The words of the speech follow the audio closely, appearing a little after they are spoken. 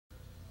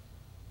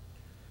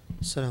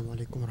السلام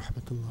عليكم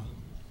ورحمة الله.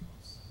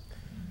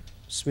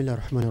 بسم الله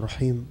الرحمن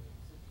الرحيم.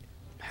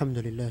 الحمد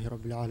لله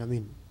رب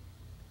العالمين،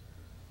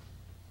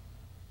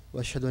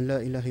 وأشهد أن لا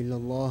إله إلا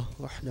الله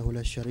وحده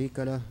لا شريك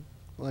له،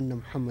 وأن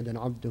محمدا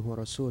عبده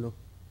ورسوله.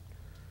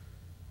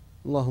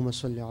 اللهم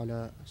صل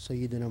على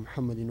سيدنا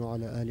محمد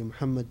وعلى آل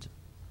محمد،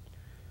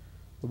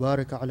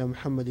 وبارك على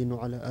محمد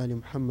وعلى آل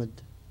محمد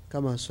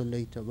كما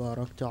صليت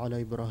وباركت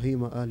على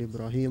إبراهيم وآل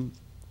إبراهيم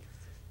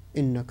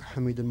إنك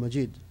حميد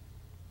مجيد.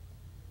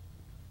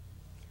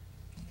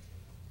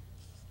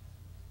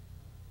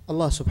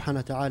 Allah subhanahu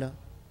wa ta'ala,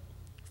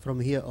 from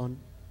here on,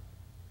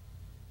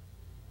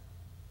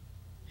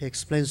 He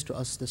explains to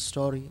us the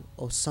story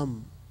or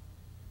some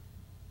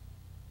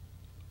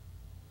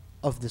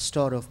of the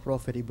story of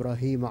Prophet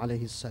Ibrahim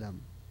alayhi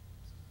salam.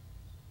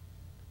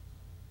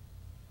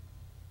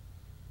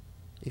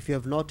 If you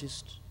have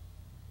noticed,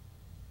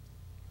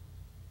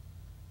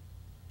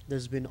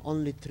 there's been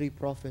only 3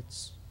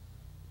 prophets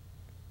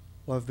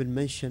who have been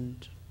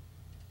mentioned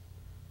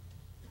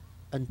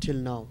until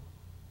now.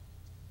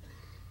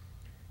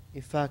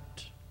 In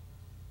fact,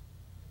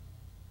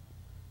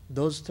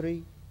 those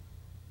 3,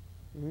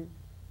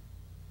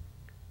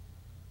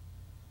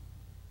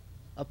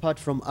 apart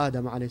from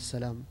Adam alayhi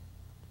salam,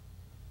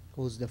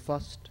 who was the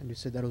first, and we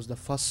said that was the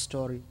first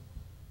story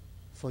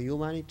for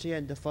humanity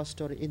and the first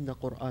story in the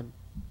Quran.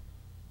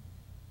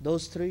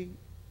 Those 3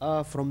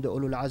 are from the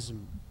Ulul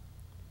Azm,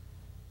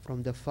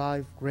 from the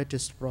 5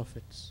 greatest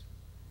prophets.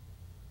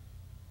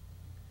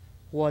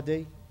 Who are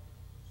they?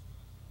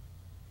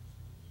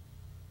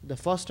 The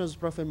first was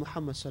Prophet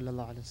Muhammad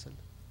sallallahu alaihi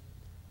wasallam,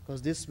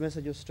 because this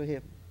message was to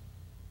him,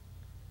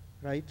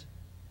 right?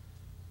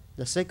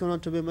 The second one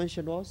to be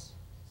mentioned was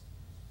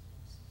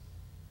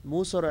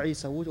Musa or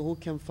Isa. Who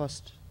came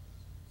first?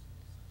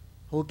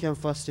 Who came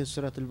first in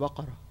Surat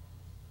Al-Baqara?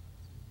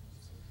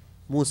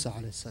 Musa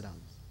alayhi salam,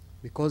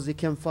 because he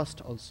came first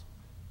also.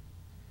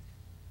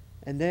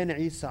 And then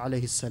Isa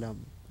alayhi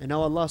salam. And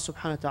now Allah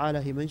subhanahu wa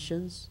ta'ala, He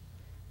mentions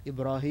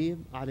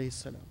Ibrahim alayhi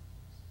salam.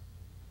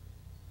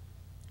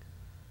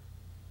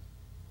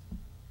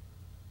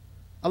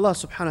 Allah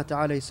subhanahu wa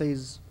ta'ala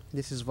says,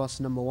 this is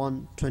verse number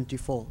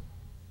 124.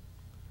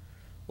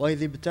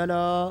 وَإِذِ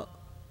ابْتَلَى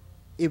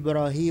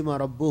إِبْرَاهِيمَ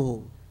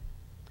رَبُّهُ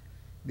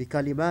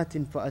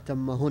بِكَلِمَاتٍ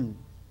فَأَتَمَّهُنْ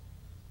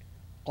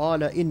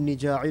قَالَ إِنِّي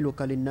جَاعِلُكَ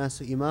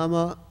لِلنَّاسِ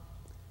إِمَامًا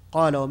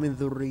قَالَ وَمِنْ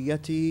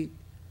ذُرِّيَّتِي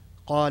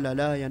قَالَ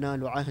لَا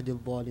يَنَالُ عَهْدِ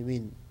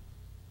الظَّالِمِينَ.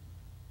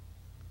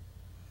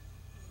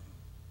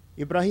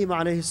 Ibrahim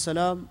alayhi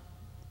salam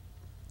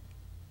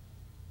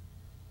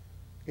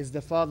is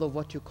the father of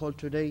what you call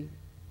today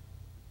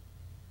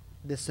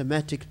the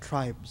Semitic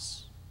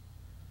tribes.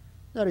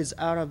 That is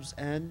Arabs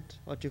and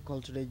what you call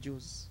today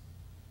Jews.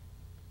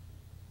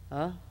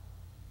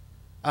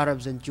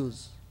 Arabs and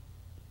Jews.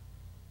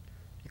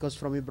 Because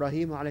from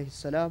Ibrahim alayhi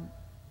salam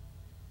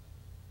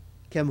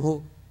came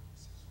who?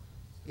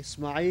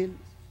 Ismail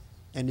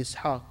and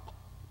Ishaq.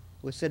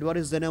 We said, what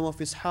is the name of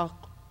Ishaq?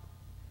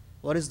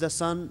 What is the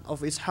son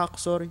of Ishaq?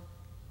 Sorry,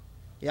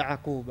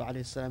 Yaqub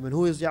alayhi salam. And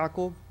who is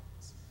Yaqub?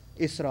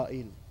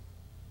 Israel.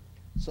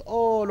 So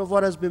all of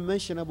what has been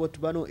mentioned about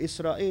Banu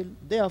Israel,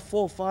 their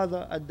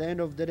forefather at the end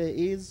of the day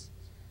is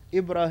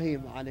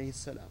Ibrahim alayhi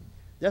salam.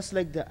 Just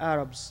like the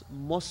Arabs,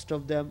 most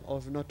of them, or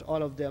if not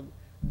all of them,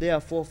 their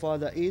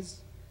forefather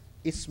is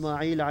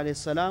Ismail alayhi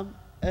salam,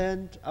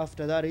 and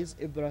after that is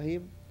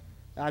Ibrahim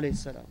alayhi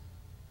salam.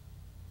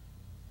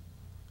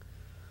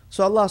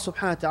 So Allah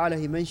subhanahu wa ta'ala,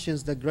 He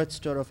mentions the great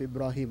story of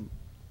Ibrahim.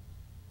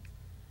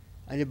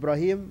 And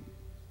Ibrahim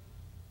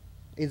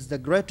is the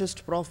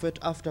greatest prophet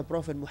after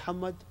Prophet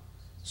Muhammad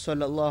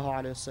sallallahu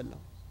alayhi wasallam.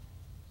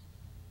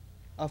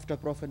 After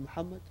Prophet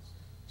Muhammad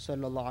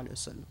sallallahu alayhi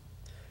wasallam,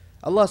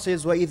 Allah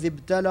says, وَإِذِ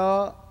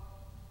ابْتَلَى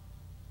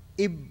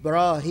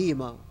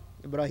إِبْرَاهِيمَ.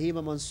 إبراهيم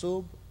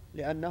منصوب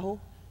لأنه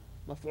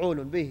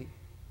مفعول به.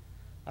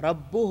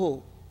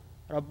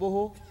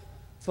 ربه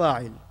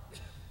فاعل.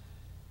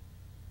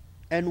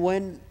 And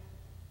when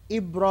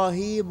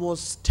Ibrahim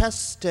was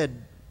tested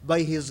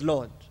by his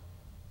Lord,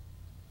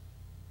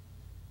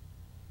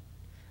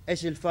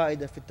 ايش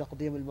الفائدة في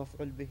التقديم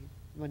المفعول به؟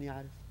 من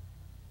يعرف؟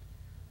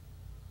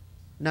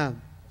 نعم،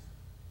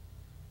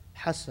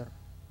 حسر.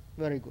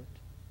 Very good.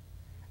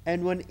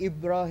 And when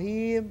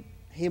Ibrahim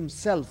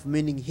himself,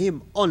 meaning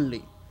him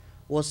only,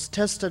 was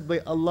tested by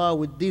Allah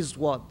with these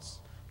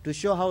words to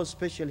show how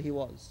special he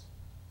was.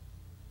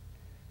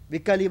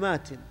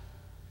 بِكَلِمَاتٍ.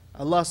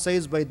 Allah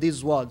says by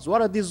these words.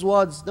 What are these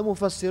words? The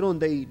Mufassirun,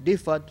 they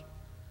differed.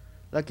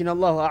 لكن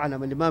الله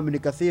أعلم. Imam Ibn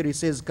Kathir, he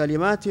says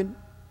كلمات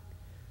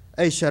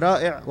أي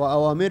شرائع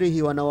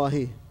وأوامره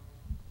ونواهيه.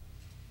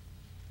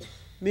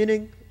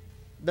 Meaning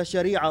the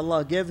Shari'a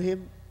Allah gave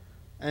him,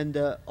 and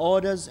the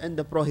orders and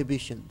the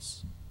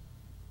prohibitions.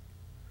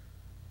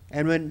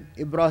 And when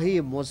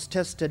Ibrahim was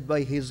tested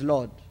by his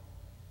Lord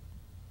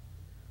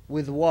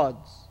with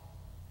words,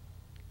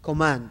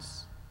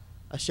 commands,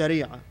 a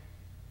Shari'a,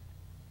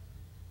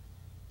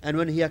 and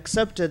when he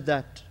accepted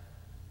that,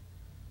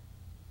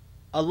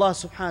 Allah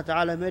subhanahu wa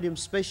ta'ala made him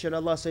special.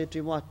 Allah said to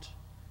him what?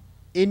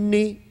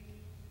 Inni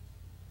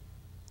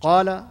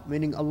Qala,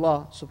 meaning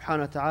Allah subhanahu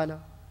wa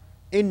ta'ala,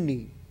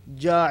 Inni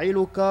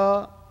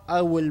ja'iluka,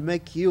 I will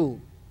make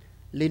you,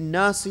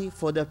 linnasi,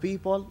 for the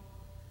people,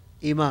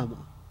 imama.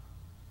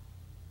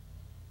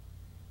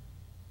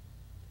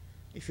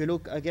 If you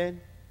look again,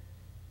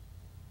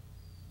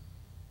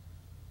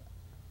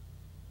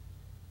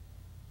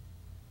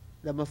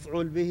 the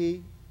maf'ul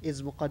bihi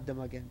is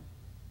muqaddam again.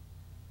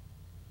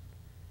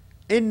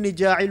 Inni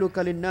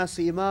ja'iluka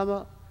linnasi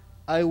imama,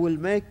 I will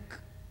make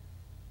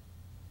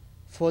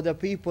for the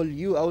people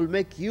you, I will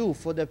make you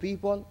for the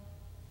people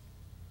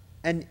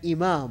an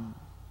imam.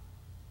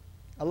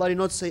 Allah did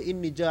not say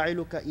inni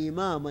ja'iluka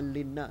imaman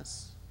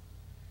linnas.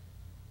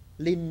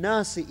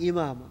 Linnasi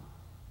imama.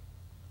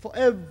 For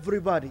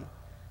everybody.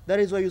 That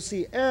is why you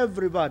see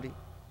everybody,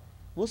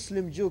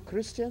 Muslim, Jew,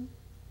 Christian,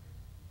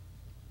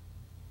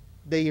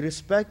 they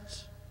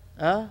respect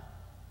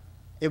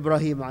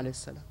Ibrahim alayhi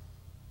salam.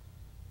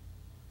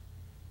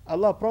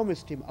 Allah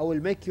promised him, I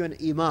will make you an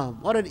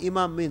imam. What an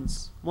imam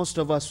means? Most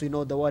of us, we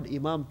know the word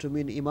imam to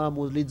mean imam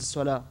who leads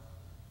salah.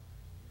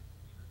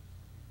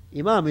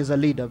 Imam is a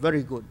leader,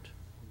 very good.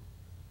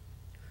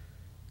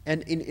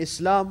 And in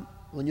Islam,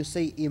 when you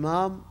say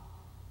imam,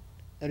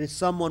 it is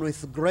someone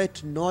with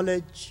great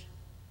knowledge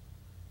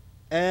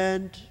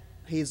and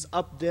he is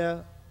up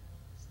there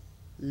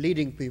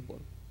leading people.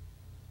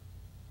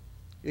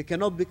 You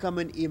cannot become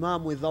an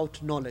imam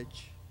without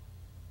knowledge.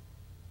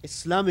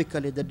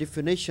 Islamically, the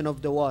definition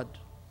of the word.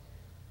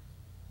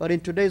 But in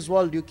today's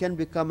world, you can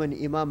become an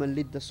imam and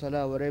lead the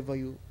salah wherever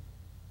you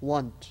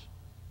want.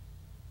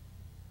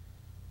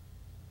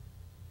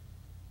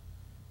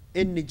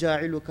 Inni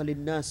ja'iluka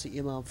linnasi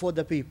imam, for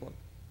the people.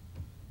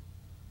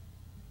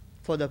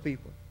 For the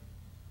people.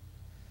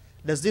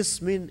 Does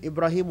this mean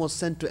Ibrahim was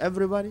sent to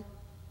everybody?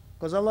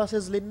 Because Allah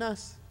says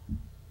linnas.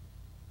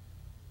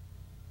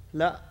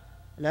 La.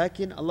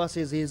 Lakin Allah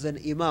says he is an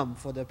imam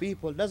for the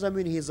people. Doesn't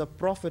mean he is a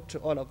prophet to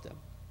all of them.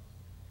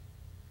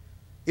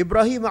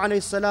 Ibrahim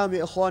alayhi salam,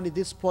 at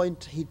this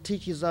point, he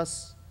teaches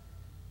us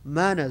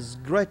manners,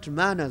 great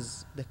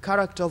manners, the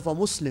character of a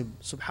Muslim,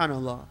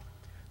 subhanallah.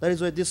 That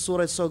is why this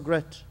surah is so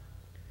great.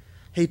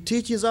 He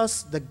teaches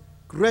us the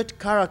great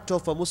character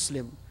of a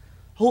Muslim.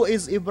 Who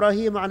is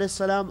Ibrahim alayhi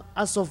salam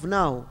as of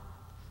now?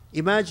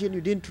 Imagine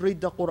you didn't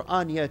read the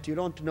Quran yet, you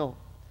don't know.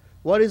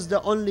 What is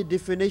the only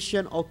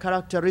definition or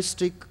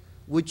characteristic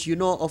which you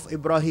know of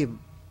Ibrahim?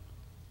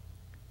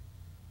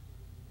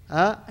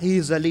 He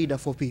is a leader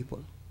for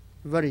people.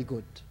 Very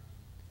good.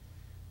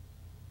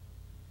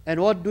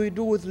 And what do we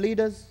do with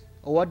leaders?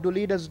 Or what do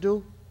leaders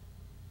do?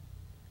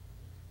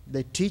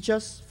 They teach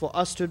us for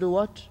us to do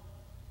what?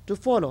 To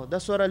follow.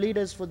 That's what a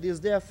leader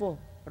is there for,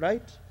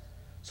 right?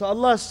 So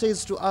Allah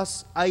says to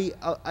us,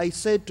 I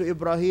said to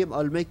Ibrahim,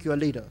 I'll make you a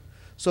leader.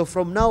 So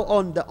from now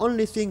on, the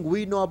only thing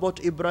we know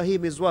about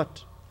Ibrahim is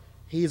what?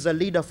 He is a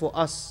leader for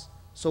us.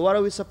 So what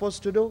are we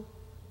supposed to do?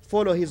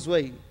 Follow his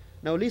way.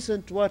 Now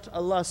listen to what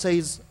Allah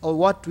says, or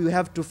what we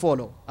have to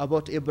follow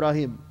about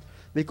Ibrahim.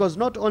 Because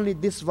not only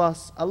this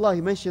verse, Allah,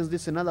 He mentions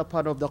this in another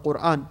part of the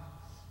Quran.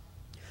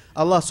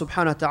 Allah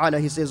subhanahu wa ta'ala,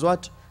 He says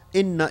what?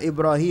 Inna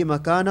Ibrahim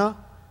kana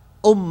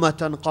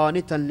ummatan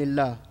qanitan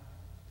lillah.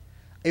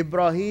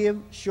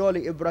 Ibrahim,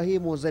 surely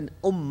Ibrahim was an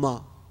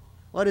ummah.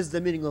 What is the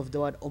meaning of the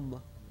word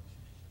ummah?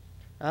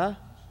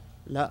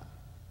 La.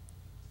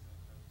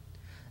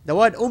 The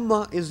word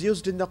ummah is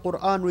used in the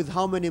Quran with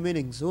how many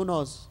meanings? Who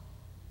knows?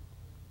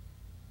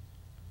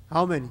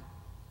 How many?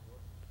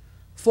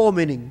 4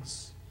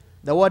 meanings.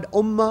 The word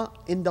ummah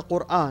in the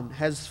Quran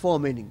has 4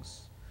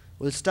 meanings.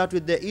 We'll start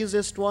with the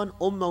easiest one.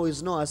 Ummah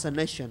is known as a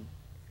nation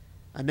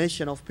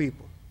of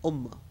people.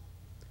 Ummah.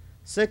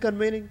 Second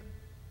meaning?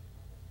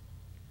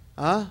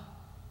 An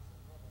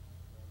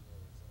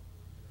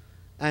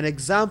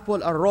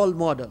example, a role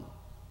model.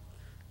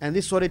 And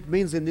this is what it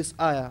means in this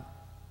ayah.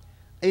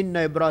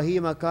 Inna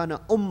Ibrahim kana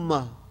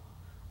ummah.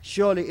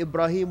 Surely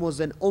Ibrahim was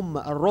an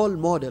ummah, a role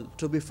model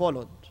to be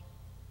followed.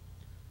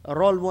 A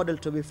role model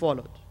to be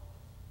followed.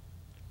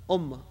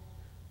 Ummah.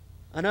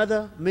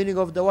 Another meaning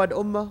of the word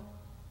ummah?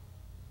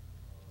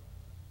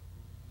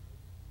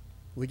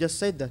 We just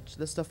said that.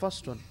 That's the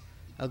first one.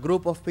 A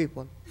group of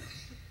people.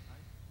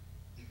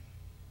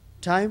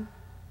 Time?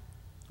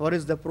 What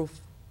is the proof?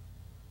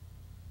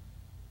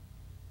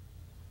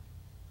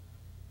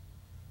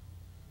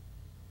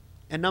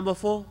 And number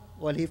 4,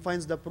 well, he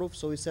finds the proof,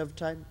 so we save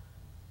time,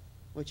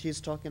 which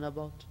he's talking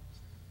about.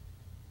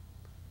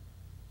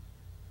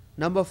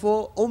 Number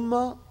 4,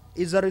 ummah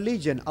is a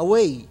religion, a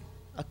way,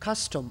 a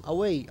custom, a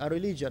way, a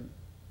religion.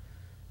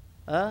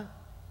 The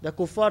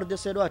kuffar, they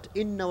said what?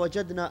 Inna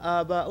wajadna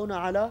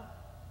aba'una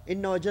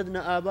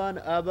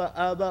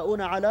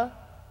ala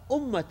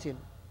ummatin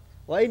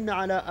wa inna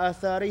ala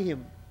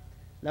atharihim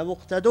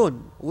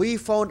lamuqtadun. We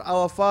found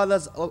our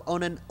fathers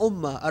on an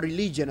ummah, a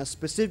religion, a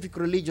specific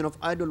religion of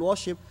idol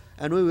worship,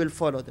 and we will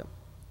follow them.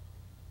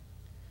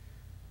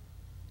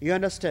 You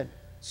understand?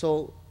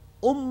 So,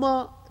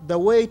 ummah, the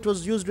way it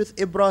was used with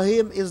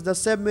Ibrahim is the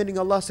same meaning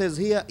Allah says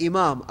here,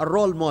 imam, a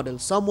role model,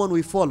 someone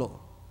we follow.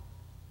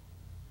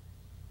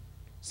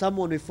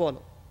 Someone we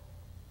follow.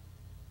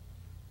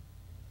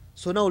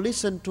 So now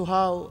listen to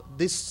how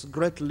this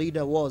great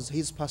leader was,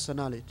 his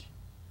personality.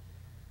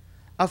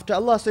 After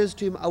Allah says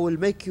to him, I will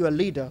make you a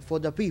leader for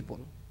the people,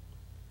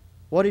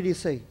 what did he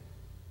say?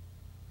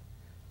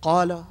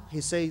 Qala,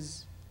 he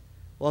says,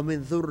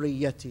 وَمِن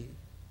ذُرِّيَّتِي.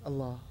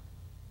 Allah.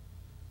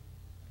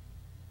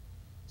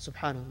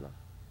 Subhanallah.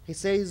 He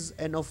says,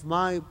 and of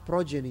my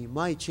progeny,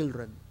 my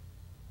children.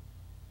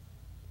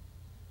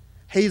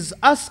 He's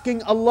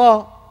asking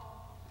Allah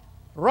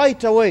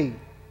right away,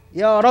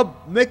 Ya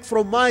Rabb, make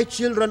from my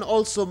children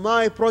also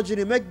my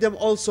progeny, make them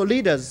also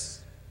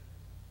leaders.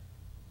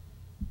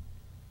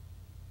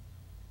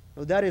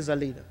 No, that is a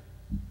leader.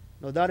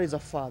 No, that is a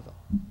father.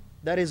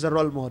 That is a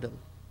role model.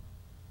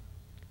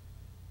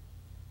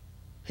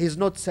 He's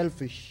not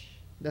selfish.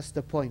 That's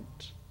the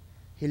point.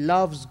 He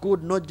loves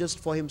good not just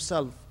for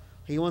himself.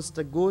 He wants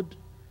the good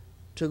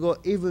to go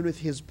even with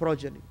his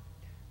progeny.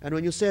 And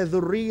when you say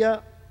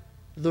dhurriya,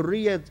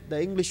 the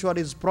English word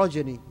is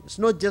progeny. It's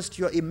not just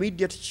your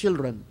immediate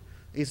children.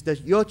 It's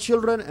your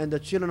children and the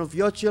children of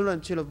your children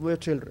and children of your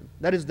children.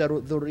 That is the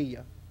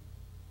dhurriya.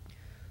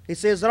 He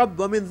says, Rabb,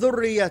 wa min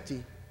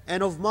dhurriyati,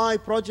 and of my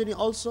progeny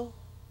also.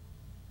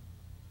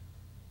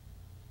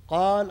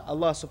 قال,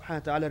 Allah subhanahu wa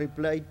ta'ala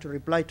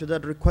replied to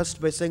that request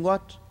by saying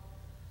what?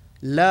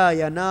 لا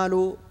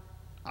ينال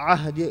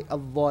عهد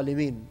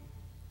الظالمين.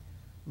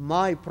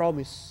 My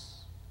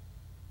promise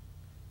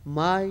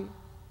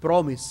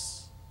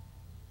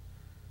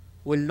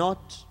will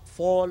not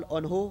fall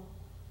on who?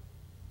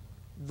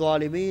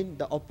 Dhalimin,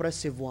 the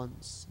oppressive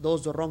ones,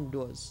 those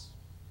wrongdoers.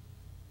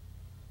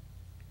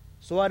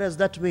 So what does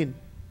that mean?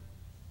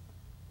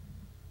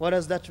 What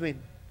does that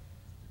mean?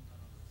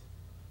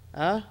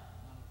 Huh?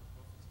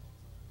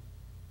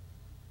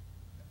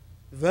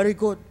 Very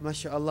good,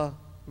 mashallah,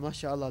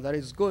 mashallah, that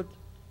is good.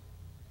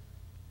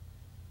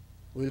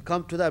 We'll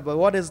come to that, but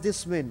what does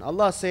this mean?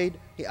 Allah said,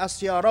 He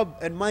asked, Ya Rabb,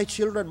 and my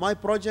children, my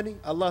progeny.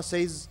 Allah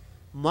says,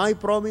 my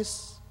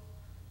promise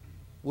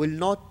will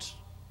not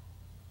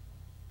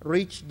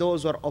reach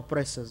those who are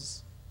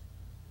oppressors.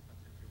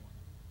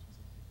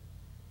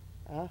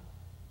 Huh?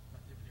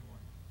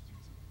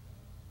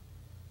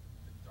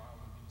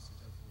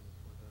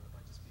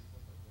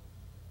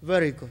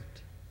 Very good.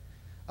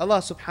 Allah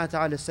subhanahu wa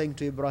ta'ala is saying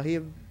to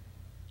Ibrahim,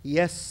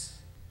 yes,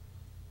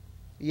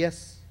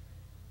 yes,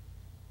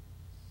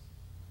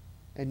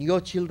 and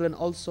your children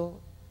also,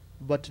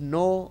 but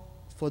no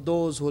for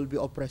those who will be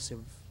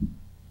oppressive.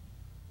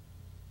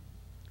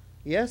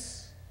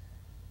 Yes,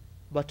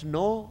 but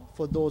no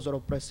for those who are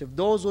oppressive.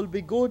 Those will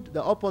be good,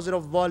 the opposite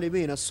of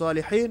zalimin,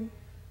 as-salihin,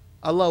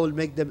 Allah will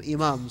make them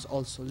imams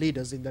also,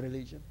 leaders in the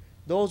religion.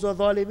 Those who are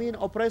zalimin,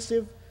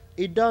 oppressive,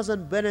 it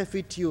doesn't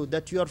benefit you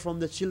that you are from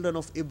the children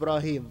of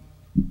Ibrahim.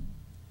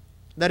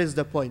 That is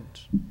the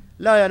point.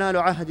 لا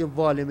ينال عهد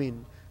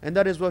الظالمين. And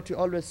that is what we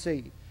always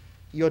say.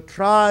 Your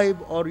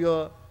tribe or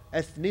your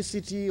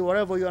ethnicity,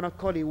 whatever you want to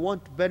call it,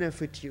 won't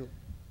benefit you.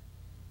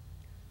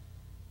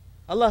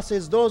 Allah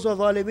says, those who are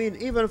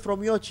zalimin, even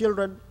from your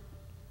children,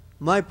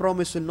 my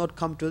promise will not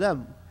come to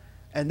them.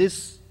 And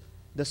this,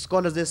 the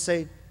scholars, they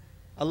say,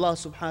 Allah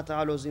subhanahu wa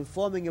ta'ala was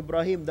informing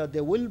Ibrahim that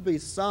there will be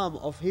some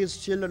of his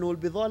children who will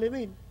be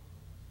zalimin.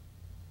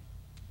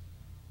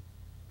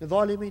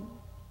 Zalimin.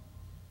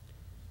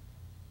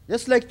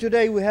 Just like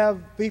today we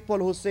have people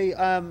who say,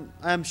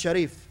 I'm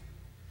Sharif,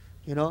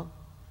 you know,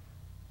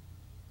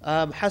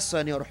 I'm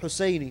Hassani or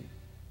Husseini,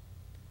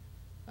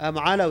 I'm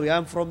Alawi,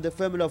 I'm from the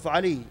family of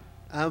Ali,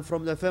 I'm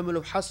from the family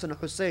of Hassan and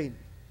Hussein,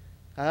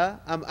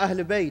 I'm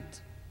Ahl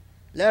Bayt.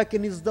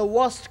 Lakin is the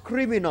worst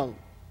criminal.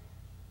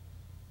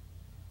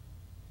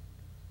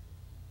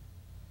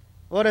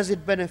 What does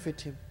it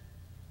benefit him?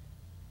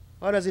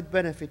 What does it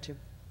benefit him?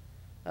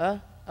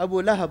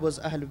 Abu Lahab was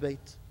Ahl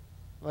Bayt,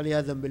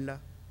 waliyadhan billah,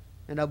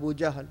 and Abu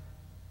Jahl.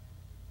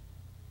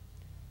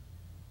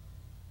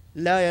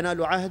 لا ينال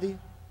عهدي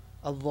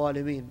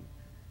الظالمين.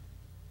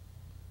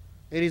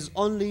 It is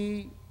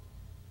only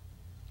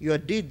your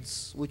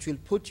deeds which will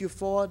put you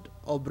forward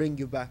or bring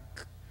you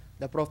back.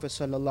 The Prophet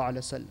sallallahu alaihi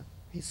wasallam,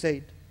 he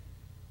said,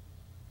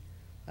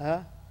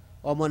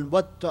 وَمَنْ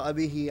بَطَّأَ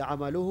بِهِ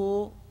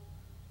عَمَلُهُ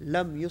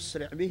لَمْ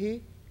يُسْرِعْ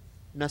بِهِ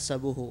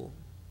نَسَبُهُ.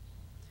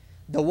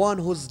 The one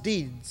whose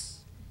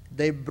deeds,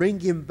 they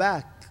bring him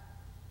back,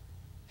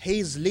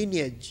 his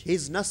lineage,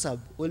 his nasab,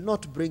 will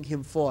not bring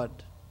him forward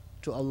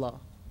to Allah.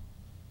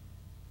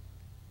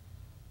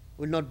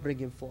 Will not bring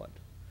him forward.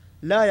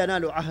 لا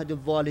ينال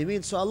عهد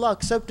الظالمين. So Allah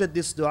accepted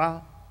this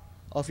dua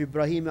of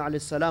Ibrahim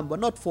alayhi salam, but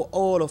not for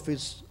all of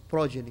his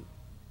progeny.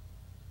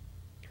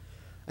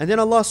 And then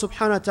Allah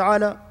subhanahu wa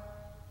ta'ala,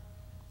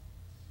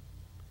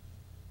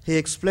 He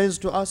explains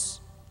to us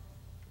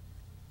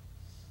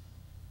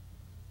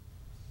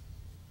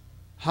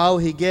how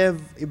He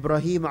gave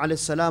Ibrahim alayhi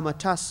salam a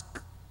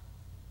task.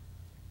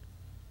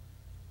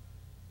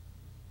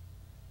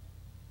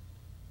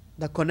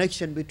 The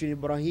connection between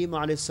Ibrahim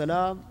alayhi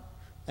salam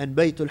and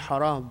Baytul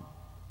Haram,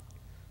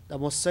 the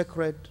most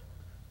sacred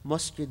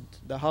masjid,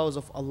 the house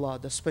of Allah,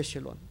 the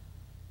special one.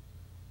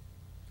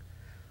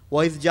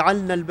 وَإِذْ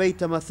جَعَلْنَا الْبَيْتَ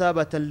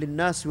مَثَابَةً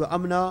لِلنَّاسِ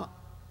وَأَمْنًا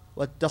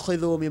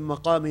وَاتَّخِذُوا مِن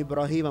مَقَامِ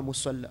إِبْرَاهِيمَ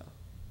مُصَلَّى.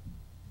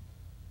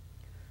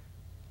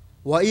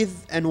 وَإِذْ,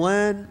 and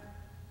when,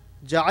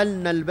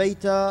 جَعَلْنَا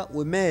الْبَيْتَ,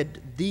 we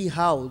made the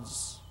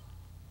house,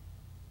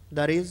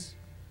 that is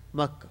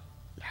Makkah,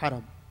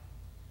 Al-Haram,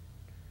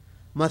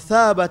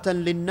 مَثَابَةً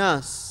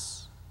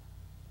لِلنَّاسِ,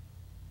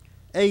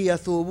 أَيْ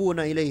يَثُوبُونَ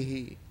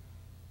إِلَيْهِ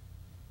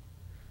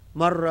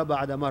مَرَّةً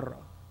بَعْدَ مَرَّةٍ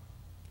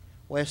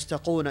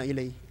وَيَشْتَقُونَ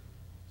إِلَيْهِ.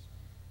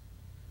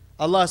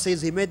 Allah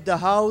says He made the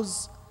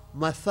house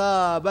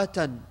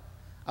mathabatan,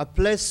 a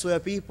place where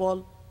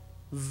people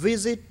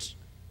visit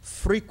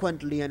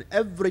frequently, and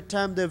every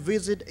time they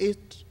visit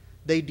it,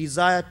 they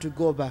desire to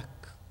go back.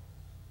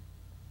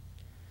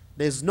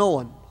 There's no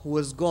one who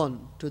has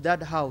gone to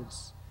that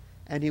house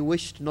and he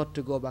wished not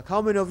to go back.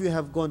 How many of you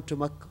have gone to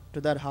Makkah,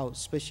 to that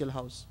house, special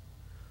house?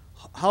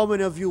 How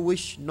many of you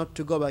wish not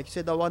to go back? You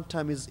say that one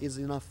time is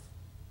enough.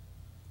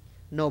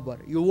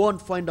 Nobody. You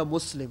won't find a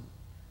Muslim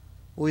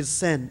who is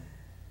sane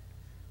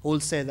who will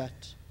say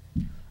that.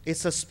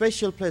 It's a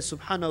special place,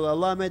 subhanAllah.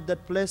 Allah made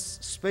that place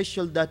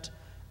special that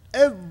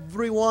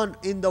everyone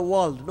in the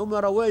world, no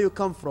matter where you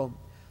come from,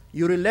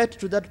 you relate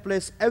to that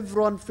place,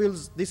 everyone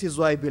feels this is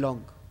where I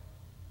belong.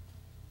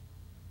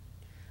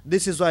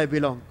 This is where I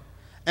belong.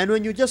 And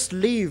when you just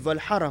leave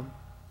Al-Haram,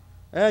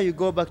 you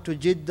go back to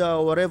Jeddah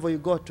or wherever you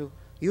go to,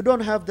 you don't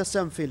have the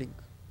same feeling.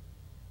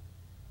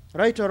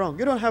 Right or wrong?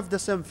 You don't have the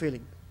same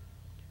feeling.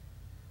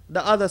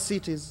 The other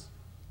cities,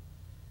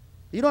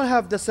 you don't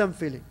have the same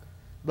feeling.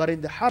 But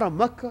in the Haram,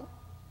 Makkah,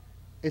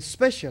 it's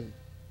special.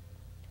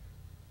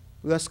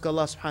 We ask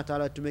Allah subhanahu wa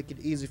ta'ala to make it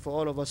easy for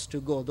all of us to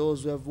go.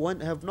 Those who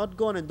have not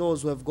gone and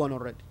those who have gone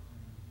already.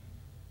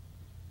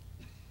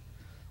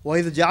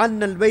 وَإِذْ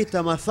جَعَلْنَا الْبَيْتَ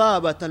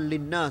مَثَابَةً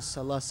لِلنَّاسِ,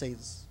 Allah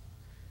says.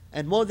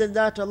 And more than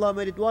that, Allah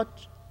made it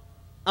what?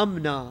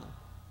 Amna.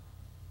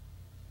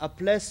 A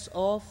place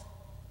of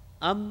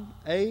aman,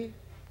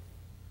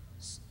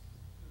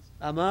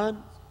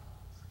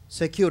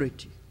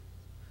 security.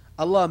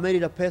 Allah made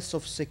it a place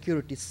of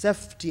security,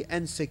 safety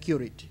and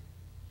security.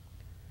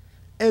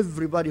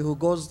 Everybody who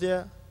goes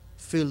there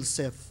feels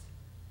safe.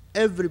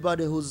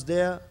 Everybody who's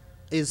there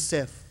is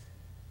safe.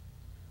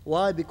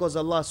 Why? Because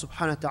Allah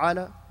subhanahu wa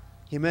ta'ala,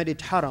 He made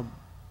it haram.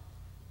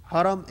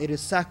 Haram, it is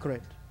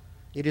sacred.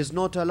 It is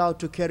not allowed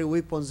to carry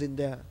weapons in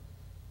there.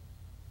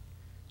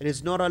 It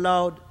is not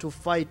allowed to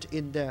fight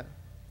in there.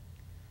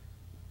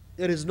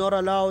 It is not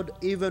allowed,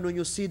 even when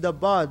you see the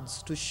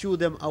birds, to shoo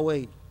them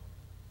away.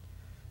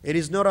 It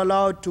is not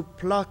allowed to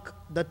pluck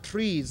the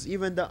trees,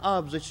 even the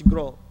herbs which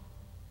grow.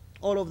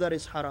 All of that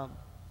is haram.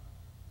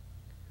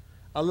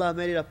 Allah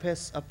made it a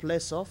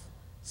place of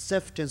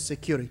safety and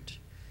security.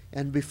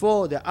 And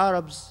before, the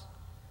Arabs,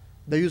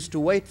 they used to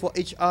wait for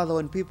each other.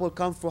 When people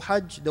come for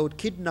Hajj, they would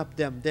kidnap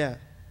them there.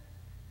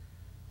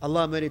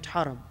 Allah made it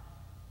haram.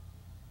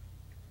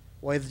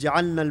 وَإِذْ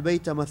جَعَلْنَا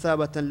الْبَيْتَ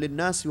مَثَابَةً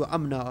لِلنَّاسِ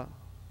وَأَمْنًا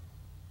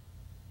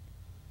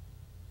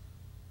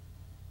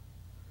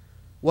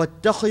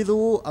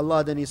وَاتَّخِذُوا,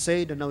 Allah then He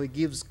said, and now He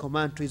gives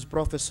command to His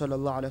Prophet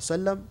sallallahu alaihi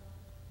wasallam,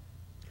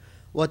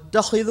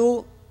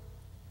 وَاتَّخِذُوا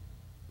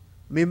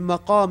مِن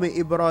مَقَامِ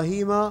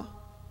إِبْرَاهِيمَ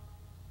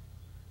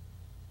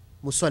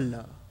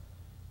مُصَلَّى.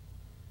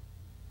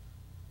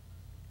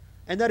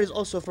 And that is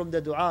also from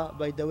the dua,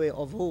 by the way,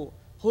 of who?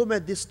 Who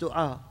made this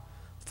dua?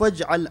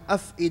 فَاجْعَلْ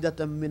أَفْئِدَةً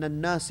مِّنَ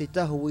النَّاسِ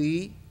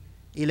تَهْوِي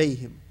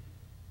إِلَيْهِمْ.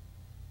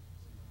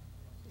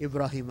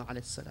 Ibrahim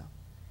alayhi salam.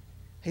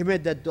 He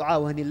made that dua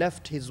when he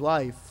left his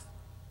wife,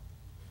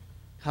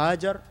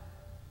 Hajar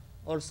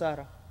or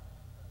Sarah?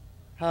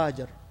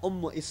 Hajar,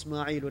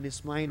 Ismail, when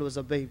Ismail was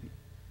a baby.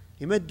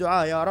 He made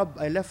dua, Ya Rabb,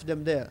 I left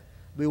them there.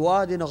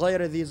 بِوَادٍ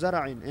غَيْرِ ذِي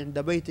زَرَعٍ عِنْدَ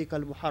بَيْتِكَ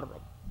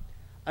الْمُحَرَّمِ.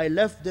 I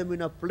left them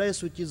in a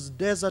place which is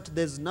desert,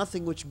 there's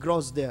nothing which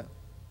grows there.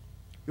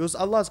 It was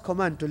Allah's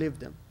command to leave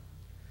them.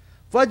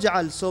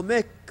 فَاجْعَلْ, so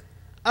make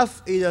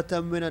أَفْئِدَةً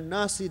مِّنَ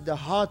النَّاسِ, the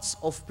hearts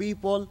of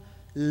people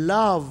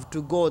love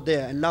to go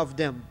there and love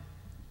them.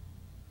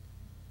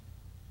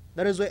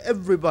 That is why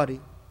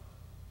everybody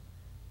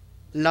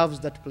loves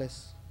that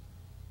place.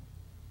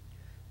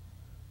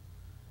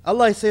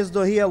 Allah says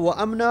though here,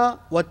 وَأَمْنَا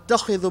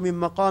وَاتَّخِذُ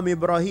مِن مَقَامِ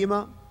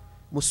إِبْرَاهِيمَ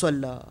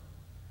مُصَلَّى.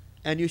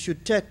 And you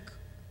should take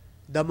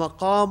the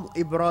maqam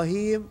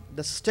Ibrahim,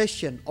 the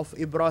station of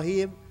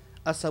Ibrahim,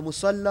 as a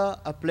musalla,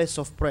 a place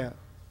of prayer.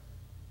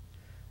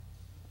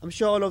 I'm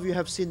sure all of you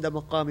have seen the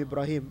maqam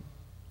Ibrahim,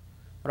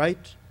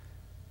 right?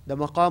 The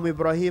maqam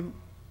Ibrahim.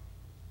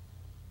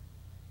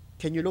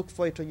 Can you look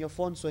for it on your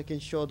phone so I can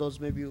show those?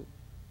 Maybe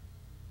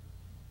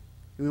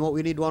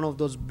we need one of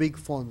those big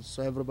phones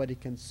so everybody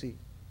can see.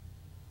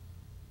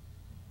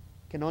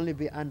 Can only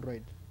be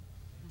Android.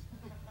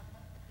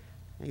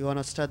 You want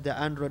to start the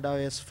Android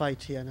iOS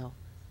fight here now.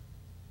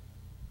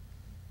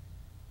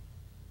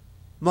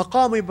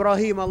 Maqam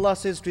Ibrahim, Allah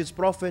says to His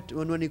Prophet,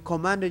 when He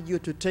commanded you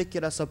to take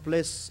it as a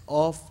place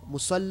of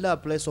musalla, a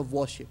place of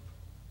worship.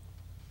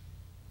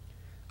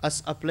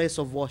 As a place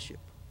of worship.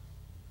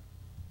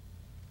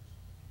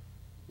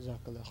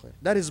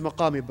 That is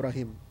Maqam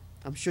Ibrahim.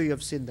 I'm sure you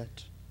have seen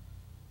that.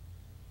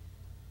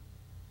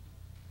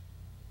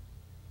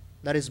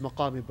 That is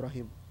Maqam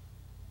Ibrahim.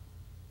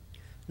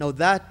 Now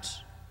that,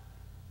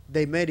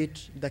 they made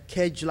it the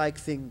cage-like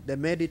thing. They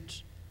made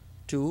it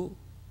to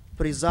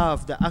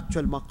preserve the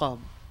actual maqam.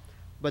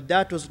 But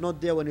that was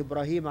not there when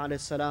Ibrahim alayhi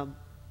salam,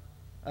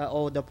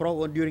 or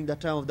during the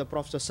time of the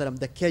Prophet sallam,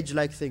 the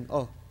cage-like thing.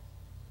 Oh,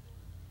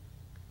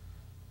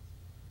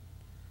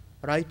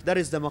 right? That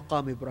is the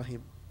maqam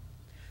Ibrahim.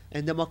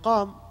 And the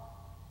maqam,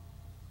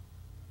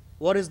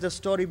 what is the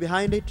story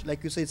behind it?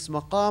 Like you say, it's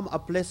maqam, a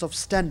place of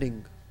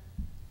standing.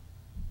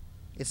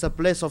 It's a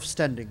place of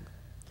standing.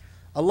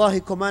 Allah, He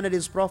commanded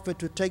His Prophet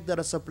to take that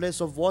as a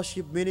place of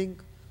worship, meaning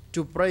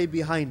to pray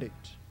behind it.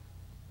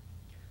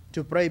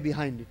 To pray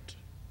behind it.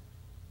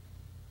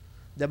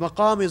 The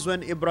maqam is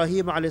when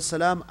Ibrahim alayhi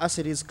salam, as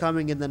it is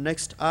coming in the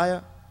next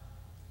ayah,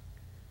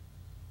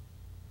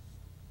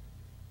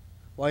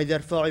 وَإِذْ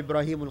يَرْفَعُ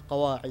إِبْرَاهِيمُ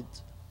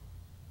الْقَوَاعِدِ.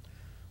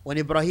 When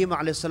Ibrahim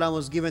alayhi salam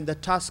was given the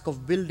task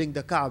of building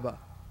the Kaaba,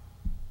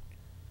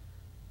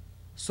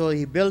 so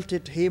he built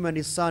it, him and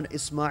his son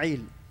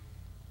Ismail.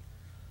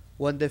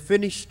 When they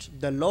finished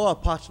the lower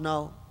part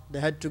now, they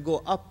had to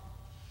go up.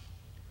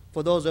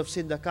 For those who have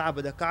seen the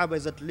Kaaba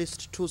is at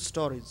least 2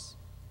 stories.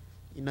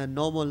 In a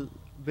normal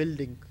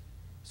building,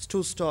 it's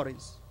 2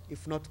 stories,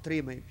 if not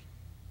 3 maybe.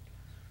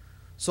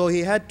 So he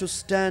had to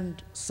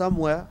stand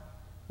somewhere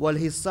while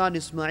his son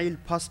Ismail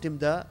passed him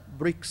the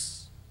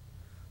bricks.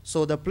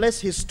 So the place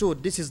he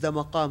stood, this is the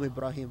Maqam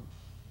Ibrahim.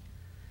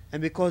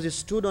 And because he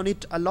stood on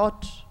it a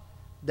lot,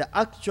 the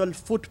actual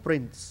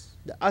footprints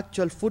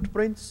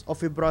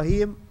of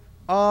Ibrahim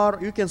are,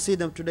 you can see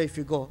them today if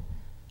you go.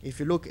 If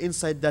you look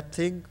inside that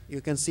thing,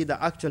 you can see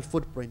the actual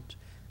footprint.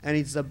 And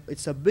it's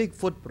a big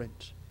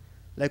footprint.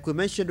 Like we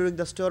mentioned during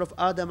the story of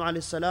Adam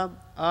alayhi salam,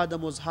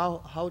 Adam was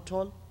how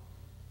tall?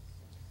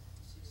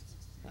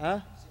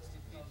 Huh?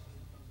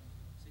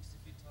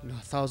 No,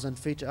 1,000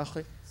 feet,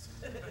 akhi.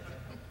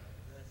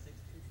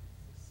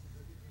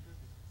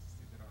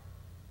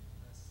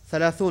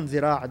 30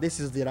 ذراع. This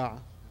is ذراع.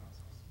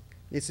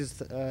 This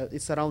is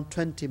it's around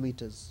 20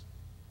 meters.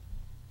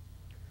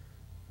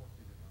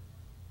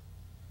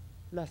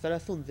 لا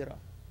 30 ذراع.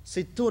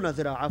 60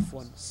 ذراع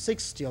عفوا.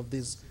 60 of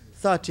these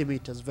 30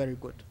 meters. Very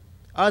good.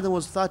 Adam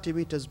was 30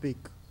 meters big,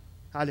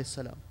 alayhi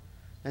salam.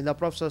 And the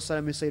Prophet sallallahu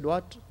alaihi wasallam, he said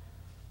what?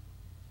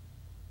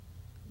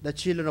 The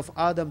children of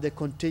Adam, they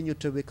continue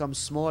to become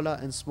smaller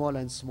and smaller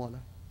and smaller.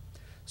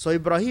 So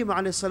Ibrahim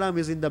alayhi salam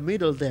is in the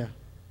middle there.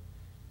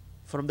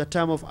 From the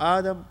time of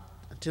Adam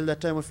until the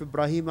time of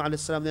Ibrahim alayhi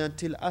salam, then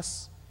until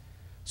us.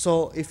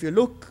 So if you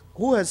look,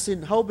 who has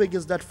seen, how big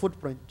is that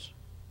footprint?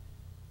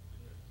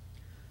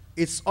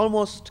 It's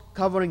almost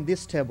covering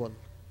this table.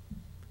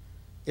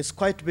 It's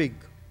quite big.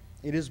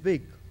 It is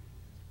big.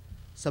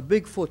 It's a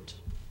big foot.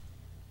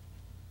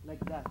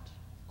 Like that.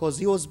 Because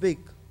he was big.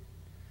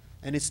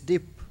 And it's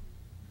deep.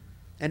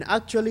 And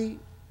actually,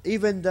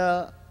 even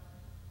the,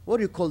 what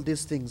do you call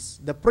these things?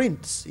 The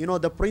prints. You know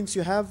the prints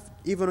you have,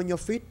 even on your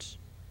feet?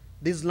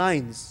 These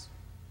lines.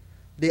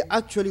 They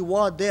actually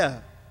were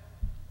there.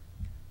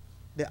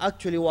 They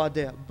actually were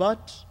there.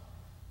 But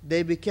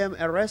they became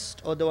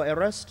arrested, or they were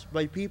arrested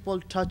by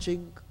people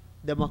touching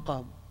the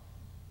maqam.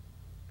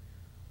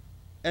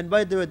 And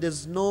by the way,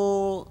 there's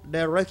no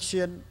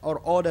direction or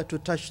order to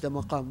touch the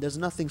maqam. There's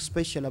nothing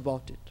special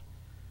about it.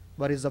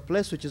 But it's a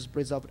place which is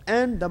preserved.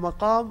 And the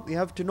maqam, you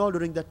have to know,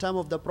 during the time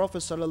of the Prophet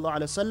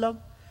ﷺ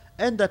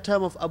and the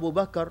time of Abu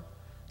Bakr,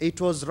 it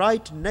was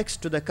right next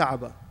to the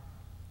Kaaba.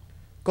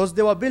 Because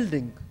they were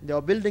building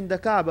the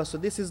Kaaba. So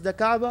this is the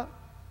Kaaba.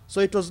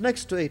 So it was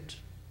next to it.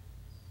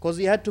 Because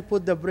he had to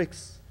put the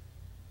bricks.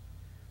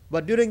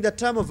 But during the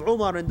time of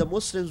Umar, and the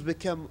Muslims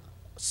became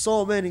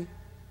so many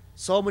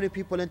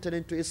people entered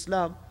into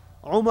Islam,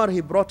 Umar,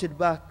 he brought it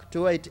back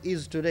to where it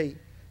is today,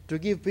 to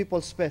give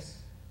people space.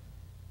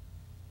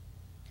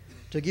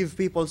 To give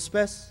people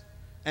space,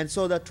 and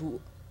so that,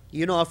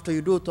 you know, after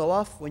you do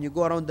tawaf, when you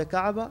go around the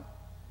Kaaba,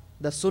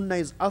 the sunnah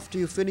is after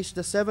you finish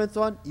the 7th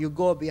one, you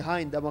go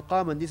behind the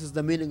maqam, and this is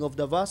the meaning of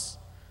the verse,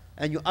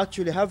 and you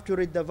actually have to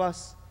read the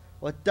verse,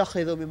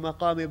 وَاتَّخِذُوا مِن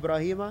مَقَامِ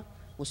إِبْرَاهِيمَ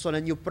مُصَلًّى,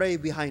 and you pray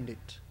behind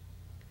it.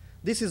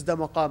 This is the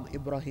maqam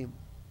Ibrahim.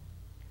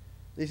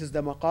 This is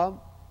the maqam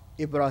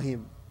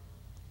Ibrahim.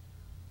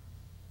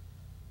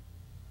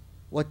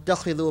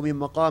 وَاتَّخِذُوا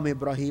مِن مَقَامِ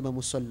إِبْرَاهِيمَ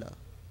مُصَلًّى.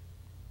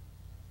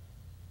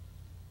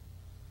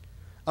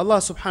 Allah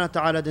subhanahu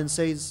wa ta'ala then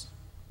says,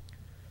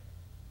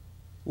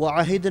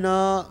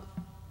 وَعَهِدْنَا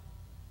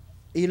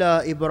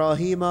إِلَىٰ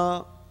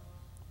إِبْرَاهِيمَ,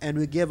 and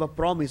we gave a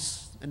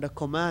promise and a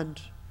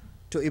command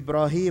to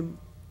Ibrahim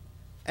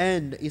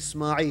and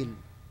Ismail.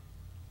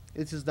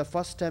 This is the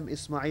first time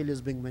Ismail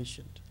is being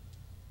mentioned.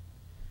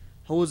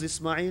 Who is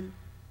Ismail?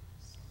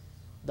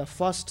 The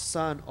first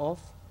son of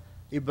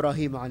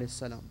Ibrahim alayhi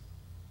salam.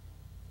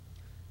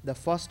 The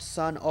first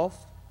son of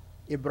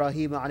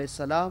Ibrahim alayhi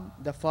salam,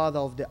 the father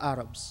of the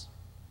Arabs,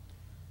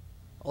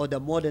 or the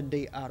modern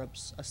day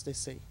Arabs, as they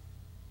say.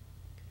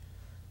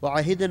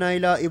 وَعَهِدْنَا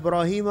إِلَىٰ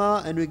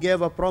إِبْرَاهِيمَ, and we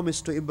gave a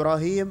promise to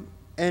Ibrahim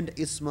and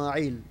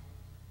Ismail.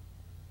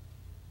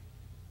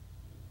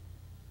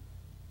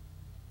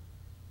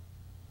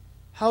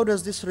 How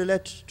does this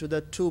relate to the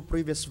two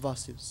previous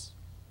verses?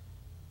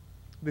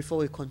 Before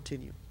we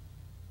continue.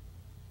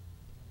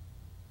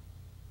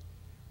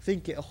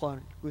 Think, ya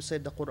Ikhwan. We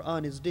said the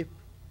Quran is deep.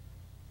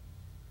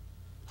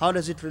 How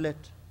does it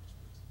relate?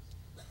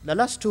 The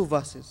last two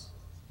verses.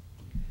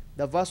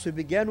 The verse we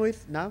began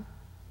with now.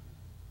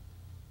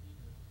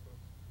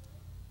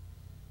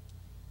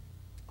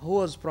 Who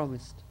was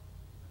promised?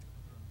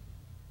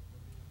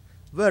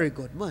 Very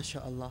good,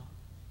 MashaAllah.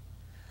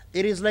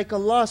 It is like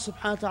Allah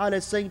subhanahu wa ta'ala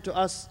is saying to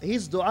us,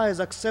 His dua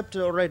is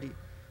accepted already.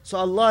 So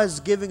Allah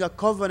is giving a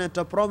covenant,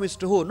 a promise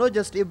to who? Not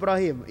just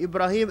Ibrahim.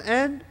 Ibrahim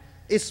and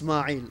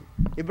Ismail.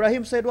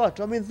 Ibrahim said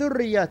what? I mean,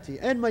 dhurriyati,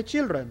 and my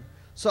children.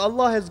 So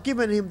Allah has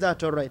given him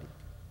that already.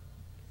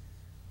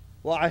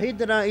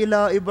 وَعَهِدْنَا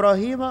إِلَىٰ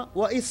إِبْرَاهِيمَ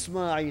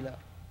وَإِسْمَاعِيلَ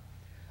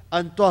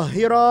أَن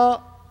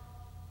طَهِّرَا,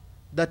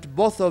 that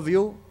both of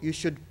you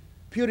should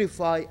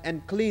purify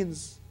and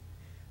cleanse.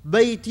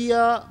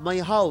 بَيْتِيَا, my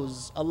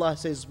house. Allah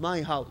says,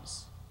 my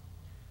house.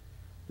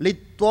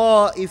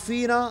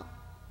 لِلطَّائِفِينَ,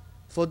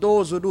 for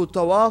those who do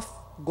tawaf,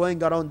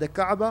 going around the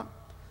Kaaba.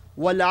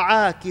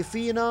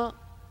 وَالْعَاكِفِينَ,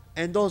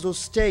 and those who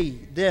stay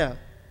there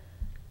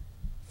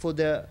for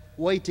the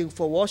waiting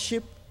for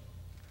worship.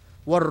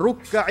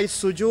 وَالرُّكَّعِ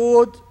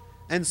السُّجُودِ,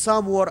 and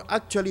some who are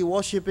actually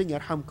worshipping,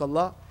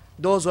 yarhamkallah,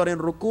 those who are in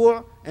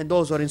ruku' and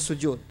those who are in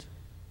sujood.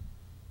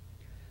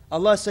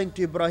 Allah is saying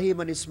to Ibrahim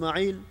and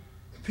Ismail,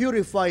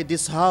 purify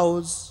this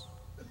house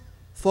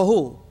for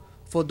who?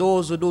 For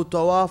those who do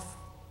tawaf,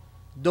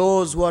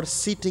 those who are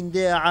sitting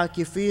there,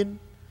 akifin,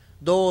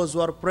 those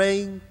who are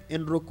praying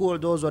in ruku',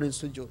 those who are in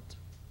sujood.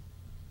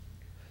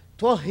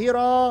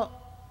 Tahira,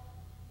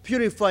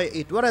 purify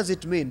it. What does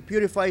it mean?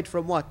 Purify it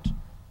from what?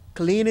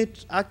 Clean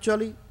it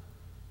actually?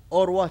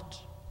 Or what?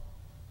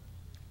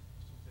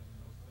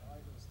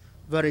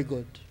 Very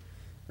good.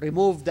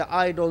 Remove the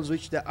idols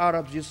which the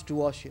Arabs used to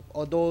worship,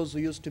 or those who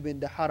used to be in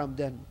the haram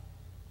then.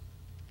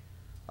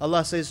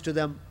 Allah says to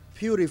them,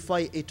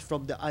 purify it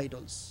from the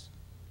idols.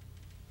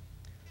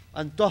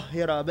 And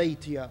tahira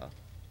baytiya.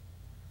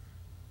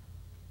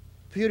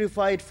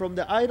 Purify it from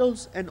the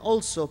idols, and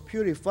also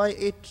purify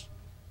it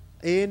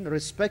in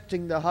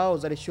respecting the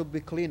house, that it should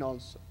be clean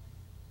also.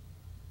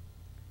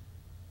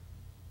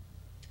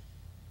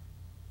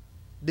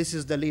 This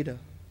is the leader.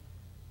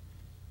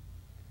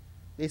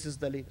 This is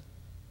the leader.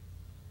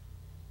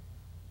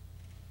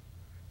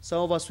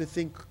 Some of us, we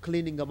think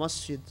cleaning a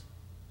masjid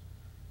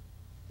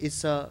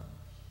is a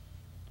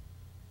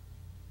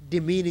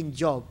demeaning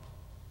job.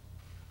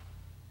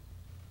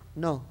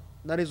 No,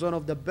 that is one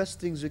of the best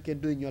things you can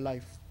do in your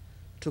life,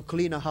 to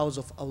clean a house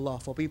of Allah,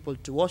 for people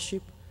to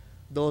worship,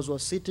 those who are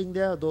sitting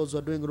there, those who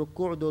are doing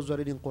ruku', those who are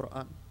reading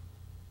Quran.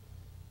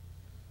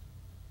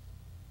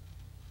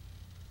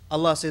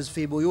 Allah says,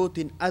 في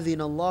بيوت أذن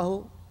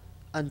الله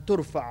أن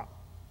ترفع,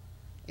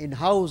 in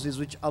houses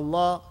which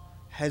Allah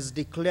has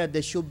declared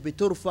they should be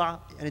turfa,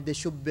 and they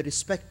should be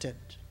respected.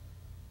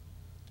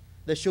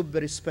 They should be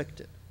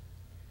respected.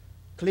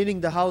 Cleaning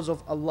the house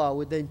of Allah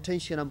with the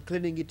intention, I'm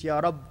cleaning it, Ya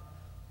Rabb,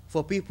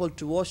 for people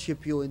to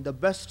worship you in the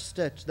best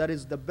state. That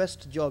is the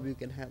best job you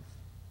can have.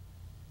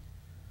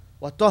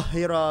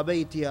 وَطَهِّرَ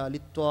بَيْتِيَا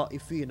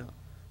لِلطَّائِفِينَ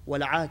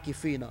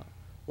وَالْعَاكِفِينَ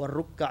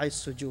وَالرُّكَّعِ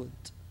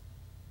السُّجُودِ.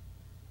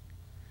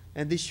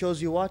 And this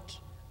shows you what?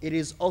 It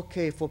is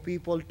okay for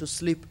people to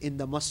sleep in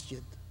the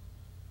masjid.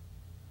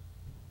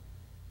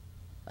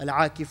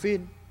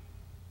 Al-Akifin,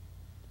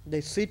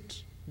 they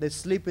sit, they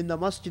sleep in the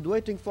masjid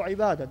waiting for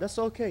ibadah. That's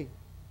okay.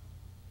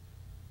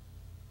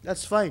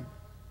 That's fine.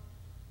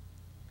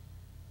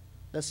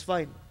 That's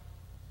fine.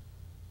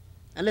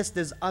 Unless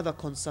there's other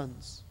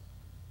concerns.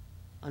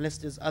 Unless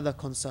there's other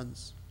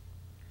concerns.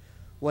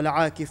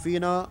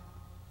 وَالْعَاكِفِينَ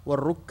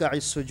وَالرُّكَّعِ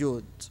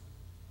السُّجُودِ.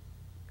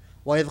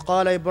 وَإِذْ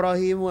قَالَ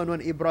إِبْرَاهِيمُ,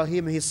 when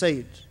Ibrahim he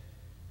said,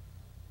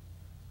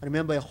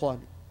 remember,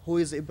 Ikhwan, who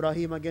is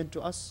Ibrahim again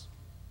to us?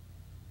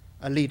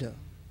 A leader.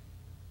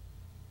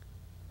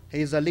 He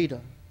is a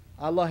leader.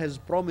 Allah has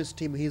promised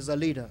him he is a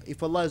leader.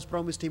 If Allah has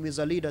promised him he is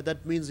a leader,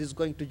 that means he's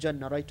going to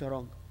Jannah, right or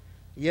wrong.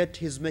 Yet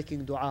he's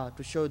making dua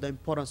to show the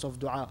importance of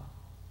dua.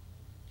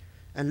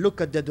 And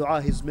look at the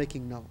dua he's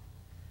making now.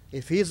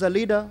 If he is a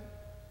leader,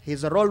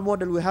 he's a role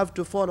model we have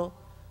to follow,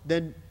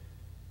 then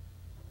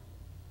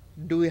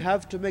do we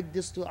have to make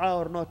this dua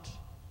or not?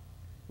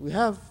 We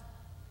have.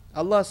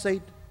 Allah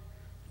said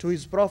to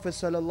His Prophet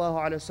sallallahu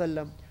alaihi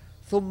wasallam,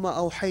 ثُمَّ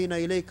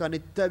أَوْحَيْنَا إِلَيْكَ أَنِ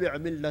اتَّبِعْ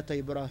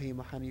مِلَّةَ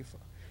إِبْرَاهِيمَ حَنِيفًا.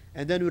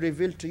 And then we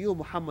reveal to you,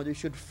 Muhammad, you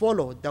should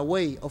follow the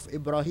way of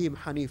Ibrahim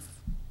Hanif.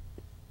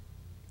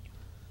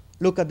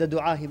 Look at the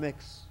dua he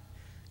makes.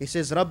 He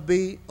says,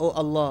 Rabbi, O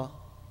Allah,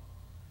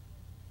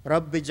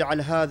 Rabbi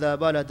ja'al hadha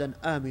baladan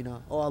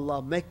amina. O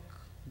Allah, make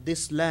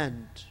this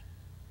land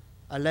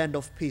a land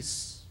of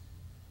peace.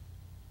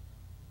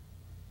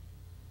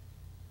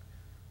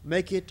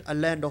 Make it a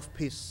land of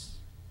peace.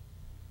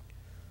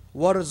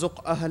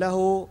 وَارْزُقْ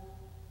أَهْلَهُ,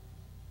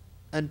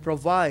 and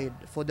provide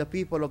for the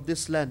people of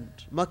this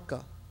land,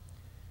 Makkah,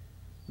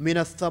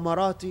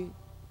 مِنَ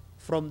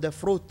from the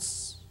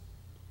fruits,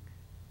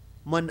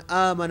 مَنْ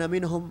آمَنَ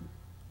مِنْهُمْ,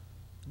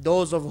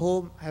 those of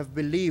whom have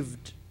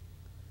believed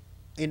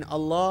in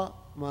Allah,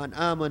 man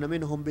amana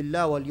minhum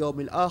billah wal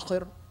yawmil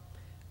akhir,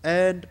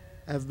 and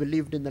have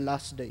believed in the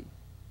last day.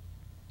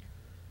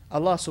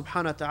 Allah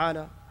subhanahu wa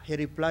ta'ala, He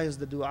replies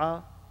the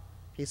dua.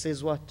 He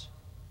says what?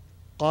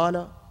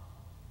 Qala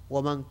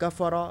wa man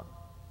kafara,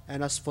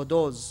 and as for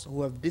those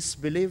who have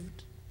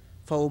disbelieved,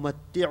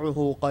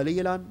 فَأُمَتِّعُهُ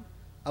قَلِيلًا,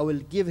 I will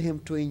give him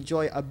to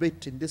enjoy a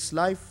bit in this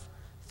life,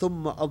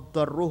 ثُمَّ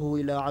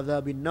أَضْطَرُّهُ إِلَىٰ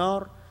عَذَابِ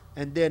النَّارِ,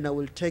 and then I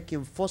will take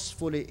him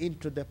forcefully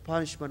into the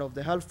punishment of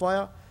the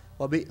hellfire.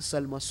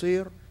 وَبِئْسَ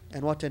الْمَصِيرُ,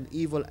 and what an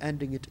evil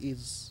ending it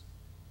is.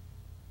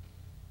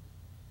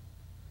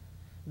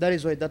 That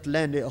is why that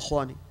land,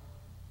 Akhwani,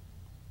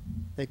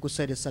 like we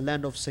said, it's a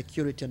land of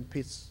security and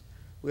peace.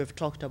 We have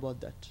talked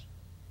about that.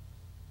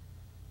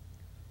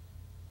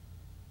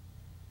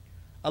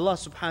 Allah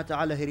subhanahu wa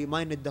ta'ala, He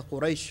reminded the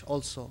Quraysh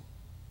also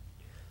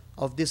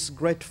of this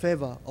great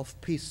favor of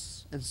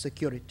peace and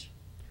security.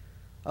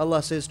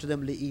 Allah says to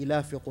them,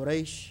 لِإِيلَافِ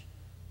قُرَيْشِ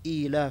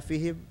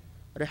إِيلَافِهِمْ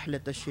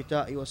رِحْلَةَ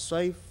الشِّتَاءِ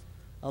وَالصَّيْفِ.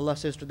 Allah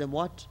says to them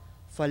what?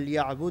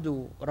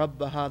 فَلْيَعْبُدُوا رَبَّ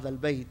هَذَا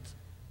الْبَيْتِ.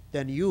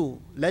 Then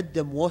you let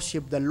them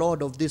worship the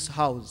Lord of this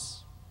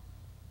house.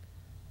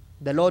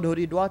 The Lord who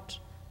did what?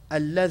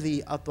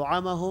 الَّذِي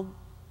أَطْعَمَهُمْ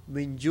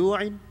مِنْ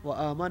جُوعٍ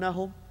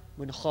وَآمَنَهُمْ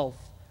مِنْ خَوْفٍ.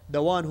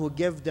 The one who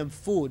gave them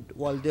food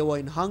while they were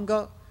in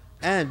hunger,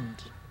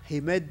 and He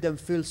made them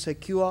feel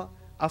secure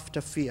after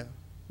fear.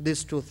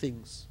 These two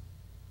things.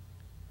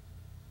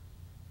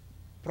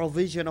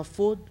 Provision of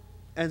food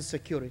and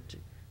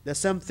security. The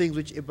same things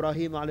which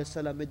Ibrahim a.s.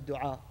 made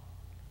dua.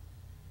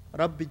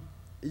 Rabbi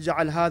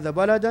ij'al hadha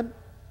baladan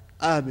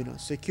amina.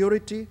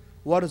 Security.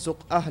 Warzuq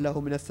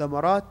ahlahu min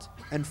al-thamarat,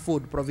 and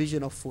food,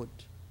 provision of food.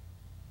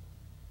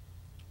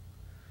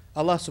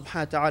 Allah subhanahu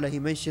wa ta'ala, He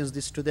mentions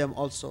this to them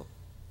also.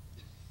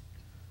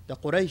 The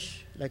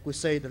Quraysh, like we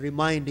said,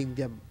 reminding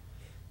them.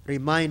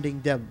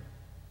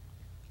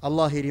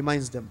 Allah, He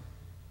reminds them.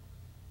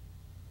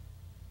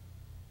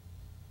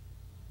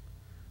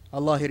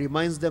 Allah, He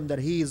reminds them that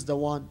He is the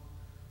one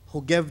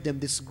who gave them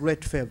this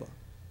great favor.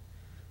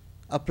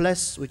 A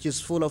place which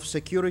is full of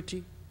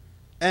security,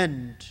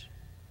 and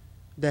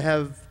they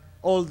have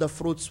all the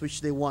fruits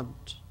which they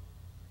want.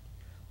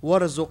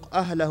 وَارْزُقْ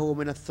أَهْلَهُ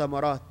مِنَ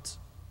الثَّمَرَاتِ.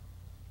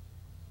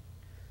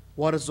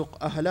 وَارْزُقْ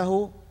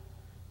أَهْلَهُ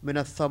مِنَ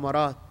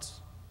الثَّمَرَاتِ.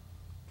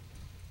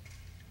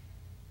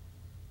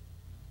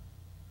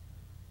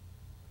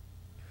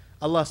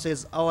 Allah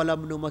says,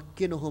 أَوَلَمْ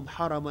نُمَكِّنُهُمْ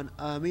حَرَمًا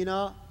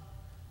آمِنًا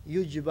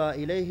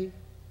يُجْبَى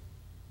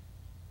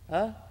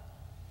إِلَيْهِ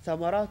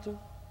ثَمَرَاتُ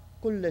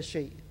كُلَّ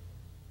شَيْءٍ.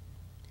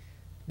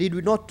 Did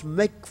we not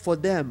make for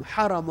them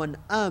haraman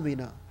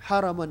amina,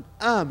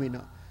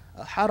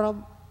 a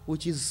haram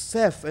which is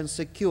safe and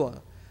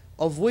secure,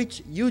 of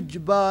which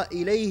yujba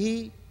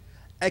ilayhi,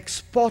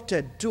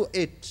 exported to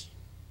it.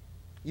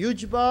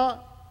 Yujba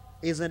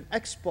is an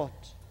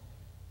export,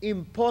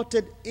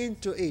 imported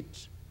into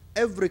it,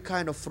 every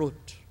kind of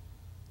fruit.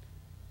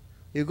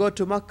 You go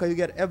to Makkah, you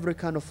get every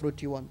kind of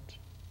fruit you want.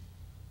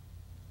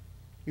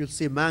 You'll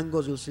see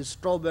mangoes, you'll see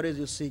strawberries,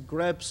 you'll see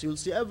grapes, you'll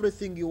see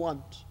everything you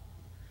want.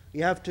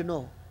 You have to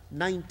know,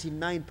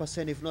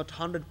 99% if not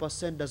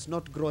 100% does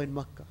not grow in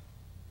Makkah.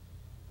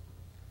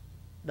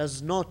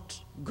 Does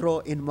not grow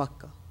in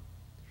Makkah.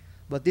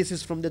 But this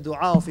is from the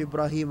dua of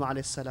Ibrahim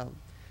alayhi salam.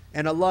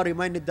 And Allah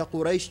reminded the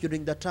Quraysh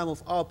during the time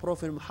of our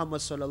Prophet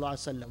Muhammad sallallahu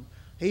alaihi wasallam.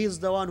 He is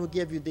the one who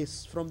gave you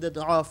this from the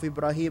dua of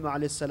Ibrahim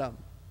alayhi salam.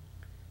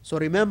 So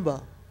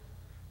remember,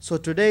 so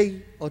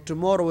today or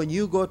tomorrow when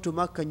you go to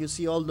Makkah and you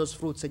see all those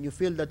fruits and you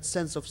feel that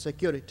sense of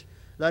security,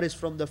 that is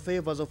from the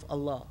favors of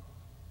Allah.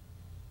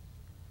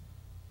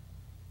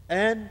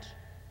 And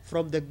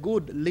from the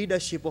good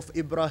leadership of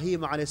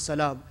Ibrahim alayhi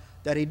salam,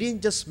 that he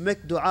didn't just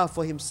make dua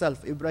for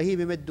himself. Ibrahim,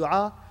 he made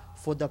dua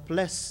for the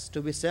place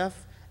to be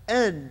safe,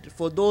 and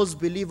for those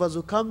believers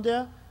who come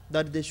there,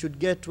 that they should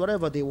get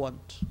whatever they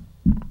want.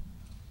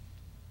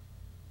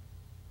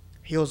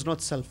 He was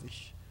not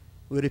selfish.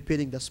 We're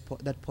repeating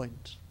that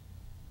point.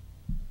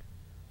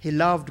 He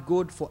loved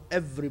good for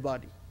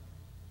everybody.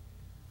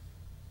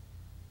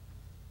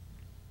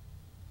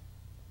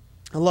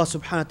 Allah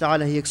subhanahu wa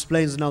ta'ala, He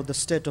explains now the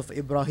state of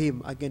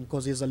Ibrahim again,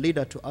 because he's a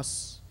leader to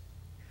us.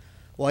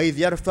 وَإِذْ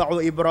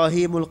يَرْفَعُ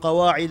إِبْرَاهِيمُ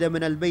الْقَوَاعِدَ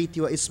مِنَ الْبَيْتِ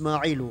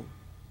وَإِسْمَاعِيلُ.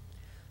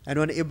 And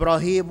when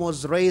Ibrahim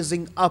was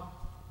raising up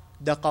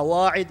the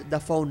qawa'id, the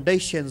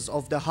foundations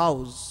of the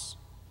house,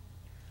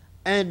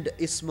 and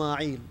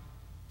Ismail,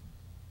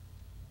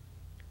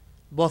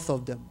 both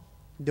of them,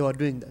 they were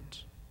doing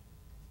that.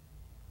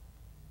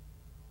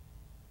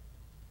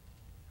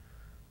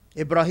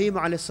 Ibrahim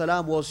alayhi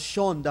salam was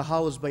shown the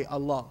house by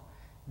Allah,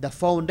 the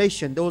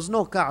foundation. There was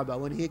no Kaaba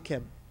when he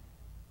came.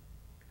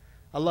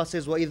 Allah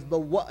says, وَإِذْ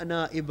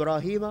بَوَّأْنَا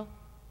إِبْرَاهِيمَ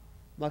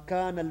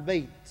مَكَانَ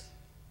الْبَيْتِ.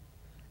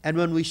 And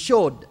when we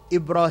showed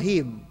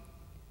Ibrahim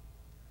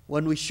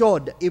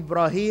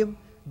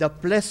the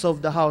place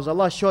of the house,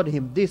 Allah showed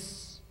him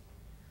this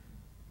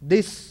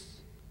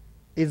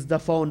is the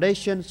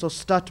foundation, so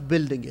start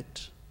building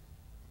it.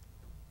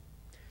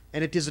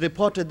 And it is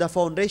reported the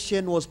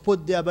foundation was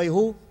put there by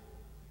who?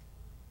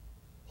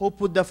 Who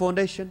put the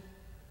foundation?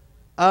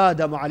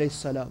 Adam alayhi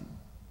salam.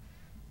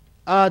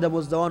 Adam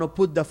was the one who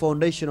put the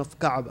foundation of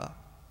Kaaba.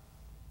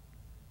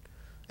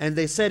 And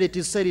they said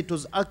it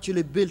was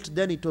actually built,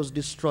 then it was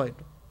destroyed.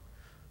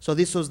 So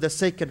this was the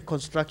second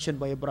construction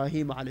by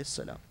Ibrahim alayhi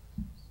salam.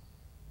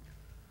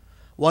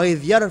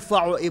 وَإِذْ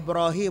يَرْفَعُ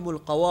إِبْرَاهِيمُ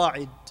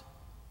الْقَوَاعِدِ.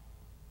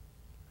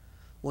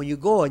 When you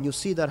go and you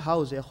see that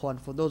house, ikhwan,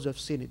 for those who have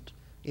seen it,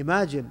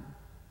 imagine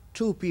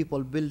 2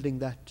 people building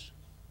that.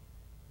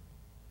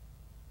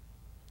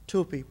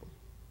 2 people.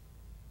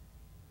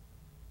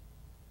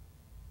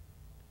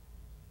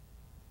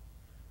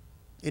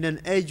 In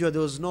an age where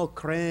there was no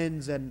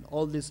cranes and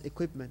all this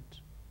equipment.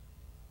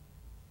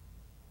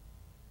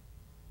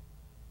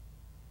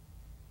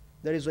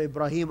 That is why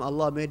Ibrahim,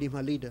 Allah made him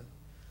a leader.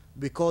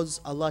 Because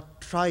Allah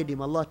tried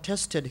him, Allah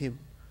tested him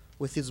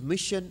with his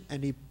mission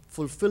and he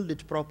fulfilled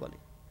it properly.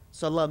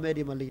 So Allah made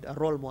him a leader, a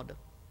role model.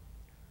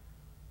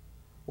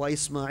 Wa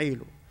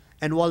Ismailu.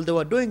 And while they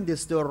were doing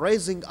this, they were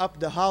raising up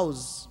the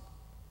house.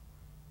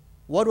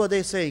 What were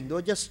they saying? They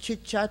were just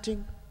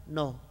chit-chatting?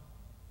 No.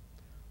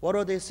 What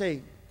were they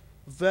saying?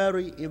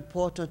 Very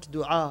important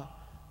dua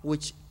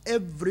which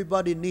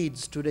everybody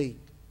needs today.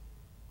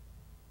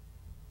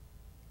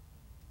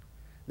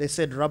 They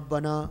said,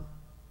 Rabbana,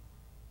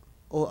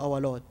 O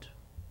our Lord,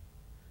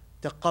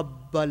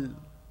 taqabbal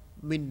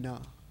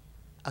minna,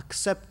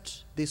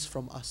 accept this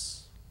from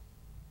us.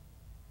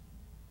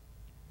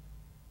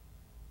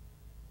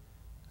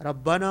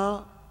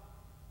 Rabbana,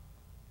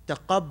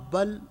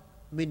 taqabbal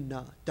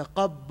minna,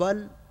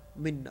 taqabbal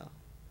minna.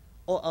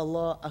 O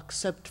Allah,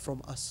 accept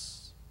from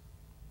us.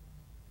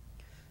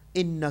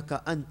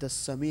 Innaka anta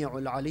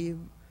as-sami'ul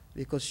alim,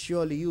 because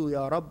surely you,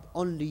 Ya Rabb,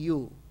 only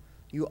you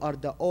are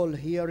the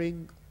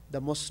all-hearing,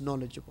 the most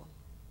knowledgeable.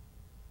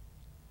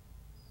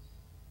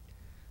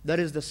 That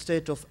is the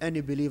state of any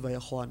believer,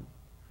 ikhwan.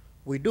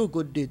 We do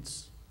good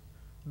deeds,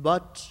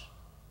 but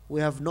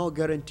we have no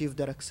guarantee if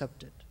they're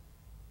accepted.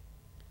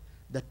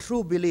 The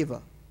true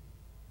believer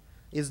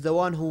is the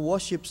one who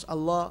worships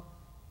Allah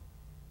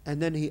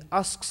and then he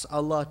asks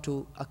Allah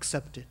to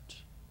accept it.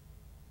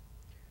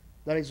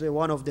 That is why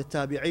one of the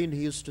tabi'een,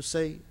 he used to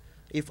say,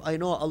 if I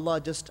know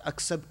Allah just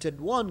accepted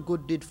one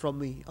good deed from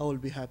me, I will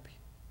be happy.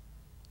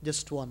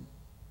 Just one.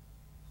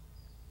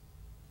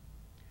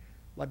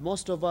 But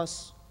most of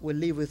us will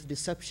live with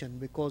deception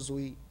because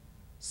we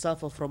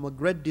suffer from a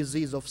great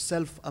disease of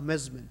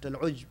self-amazement,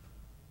 al-ujb.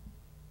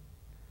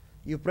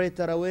 You pray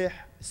Taraweeh,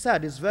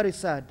 sad, it's very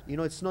sad. You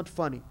know, it's not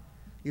funny.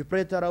 You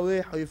pray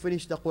Taraweeh or you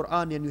finish the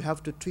Quran and you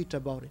have to tweet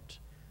about it.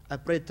 I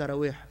prayed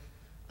Taraweeh,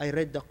 I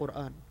read the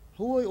Quran.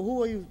 Who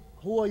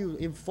are you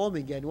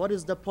informing and what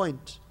is the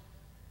point?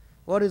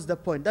 What is the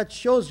point? That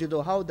shows you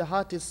though how the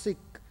heart is sick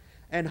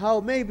and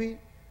how maybe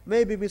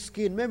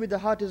miskin, maybe the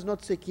heart is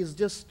not sick, he's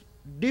just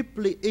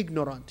deeply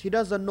ignorant. He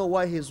doesn't know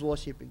why he's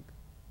worshipping.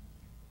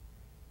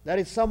 That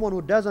is someone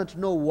who doesn't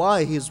know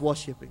why he's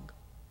worshipping.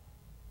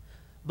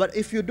 But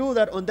if you do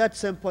that on that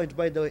same point,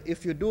 by the way,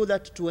 if you do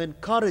that to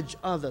encourage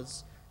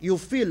others, you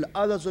feel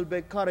others will be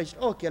encouraged,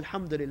 okay,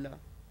 alhamdulillah.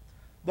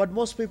 But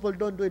most people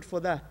don't do it for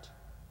that.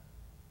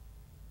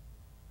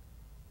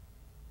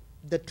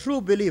 The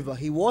true believer,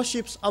 he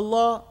worships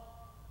Allah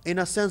in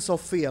a sense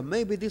of fear.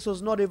 Maybe this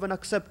was not even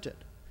accepted.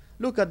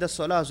 Look at the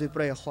salahs we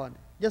pray, ikhwan.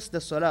 Just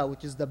the salah,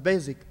 which is the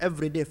basic,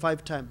 every day,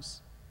 5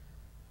 times.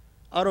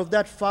 Out of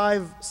that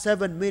 5,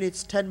 7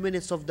 minutes, 10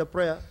 minutes of the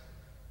prayer,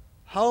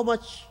 how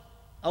much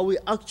are we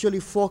actually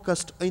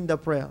focused in the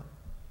prayer?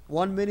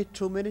 1 minute,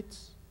 2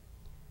 minutes?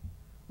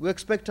 We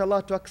expect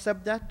Allah to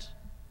accept that?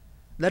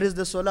 That is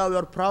the salah we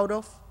are proud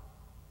of?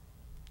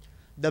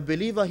 The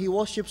believer, he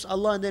worships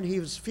Allah and then he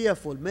is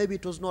fearful. Maybe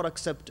it was not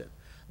accepted.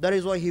 That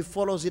is why he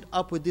follows it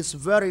up with this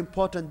very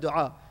important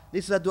dua.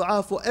 This is a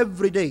dua for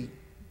every day.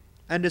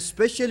 And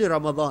especially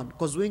Ramadan.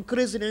 Because we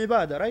increase in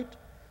ibadah, right?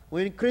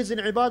 We increase in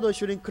ibadah, we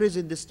should increase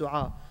in this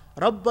dua.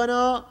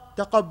 Rabbana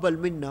taqabbal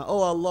minna.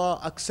 Oh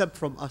Allah, accept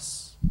from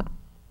us.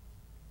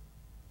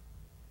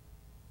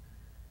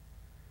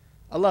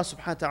 Allah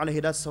subhanahu wa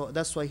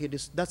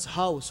ta'ala, that's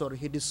how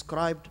he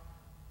described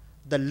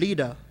the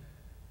leader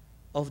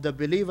of the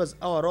believers,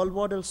 our role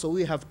model, so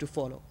we have to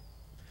follow.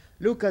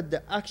 Look at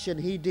the action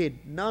he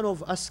did. None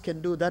of us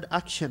can do that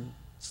action.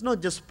 It's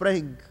not just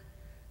praying.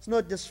 It's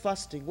not just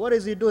fasting. What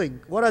is he doing?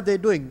 What are they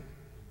doing?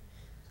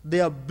 They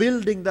are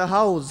building the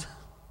house,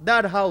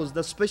 that house,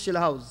 the special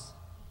house.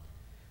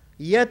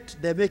 Yet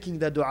they're making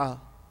the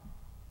dua.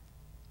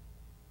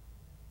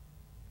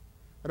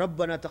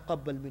 Rabbana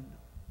taqabbal minna.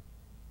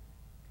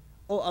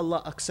 Oh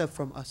Allah, accept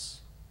from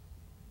us.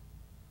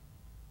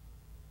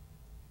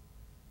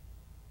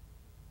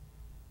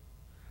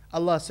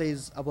 Allah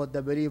says about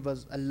the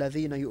believers,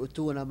 الَّذِينَ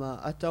يُؤْتُونَ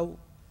مَا أَتَوْا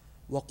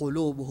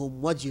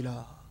وَقُلُوبُهُمْ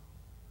وَجِلًا.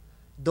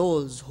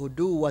 Those who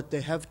do what they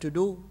have to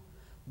do,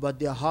 but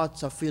their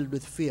hearts are filled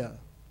with fear.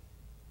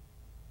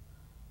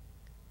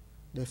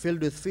 They're filled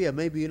with fear.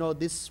 Maybe,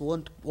 this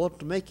won't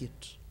make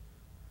it.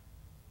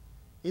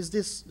 Is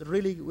this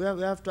really, we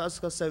have to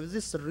ask ourselves, is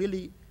this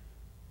really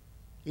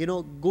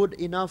good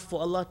enough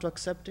for Allah to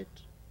accept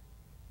it?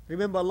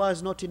 Remember, Allah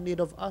is not in need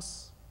of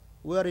us.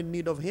 We are in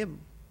need of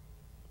Him.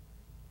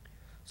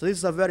 So this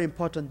is a very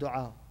important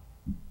dua.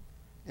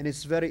 And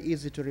it's very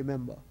easy to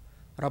remember.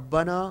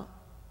 Rabbana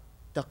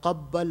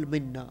taqabbal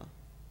minna.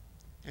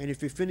 And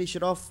if we finish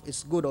it off,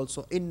 it's good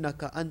also.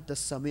 Innaka anta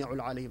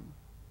sami'ul alim.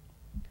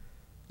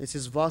 This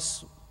is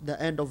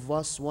the end of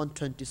verse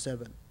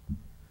 127.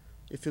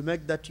 If you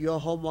make that your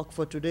homework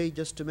for today,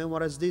 just to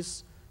memorize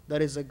this,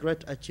 that is a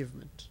great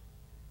achievement.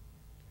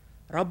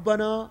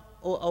 Rabbana,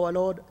 O our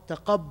Lord,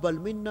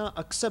 taqabbal minna,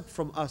 accept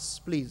from us,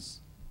 please.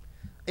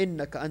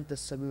 Innaka anta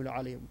sami'ul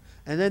alim.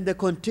 And then they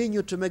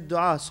continue to make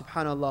dua,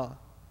 subhanallah.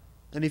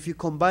 And if you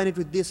combine it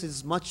with this,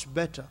 it's much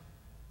better.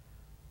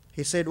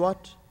 He said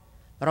what?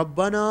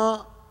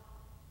 Rabbana,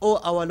 O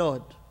our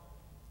Lord,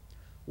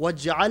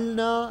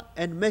 waj'alna,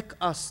 and make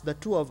us, the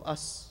two of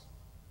us,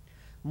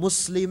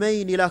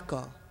 muslimaini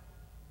laka.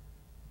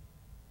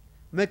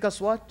 Make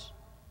us what?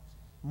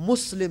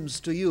 Muslims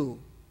to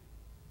you.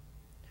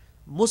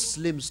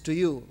 Muslims to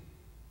you.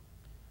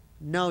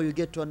 Now you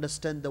get to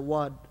understand the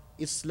word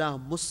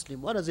Islam,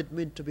 Muslim. What does it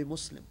mean to be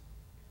Muslim?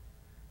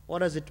 What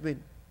does it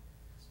mean?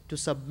 To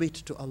submit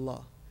to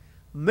Allah.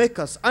 Make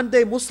us. Aren't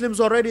they Muslims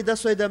already?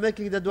 That's why they're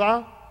making the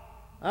dua.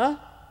 Huh?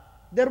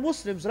 They're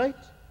Muslims, right?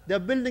 They're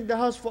building the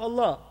house for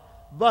Allah.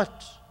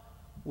 But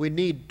we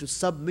need to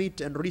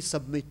submit and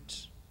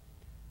resubmit.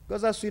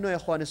 Because as we know,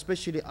 Ikhwan,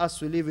 especially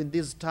us, we live in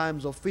these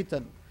times of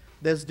fitan.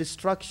 There's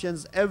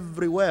distractions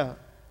everywhere.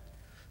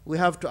 We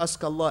have to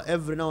ask Allah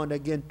every now and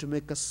again to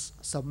make us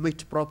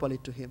submit properly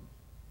to Him.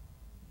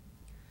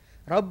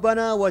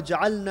 Rabbana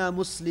waj'alna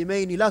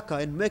muslimaini laka,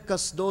 and make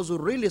us those who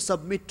really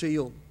submit to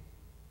you.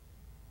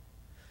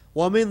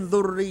 Wa min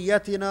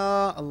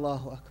dhurriyyatina,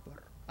 Allahu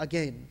Akbar.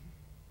 Again.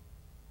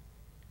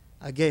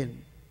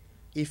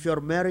 If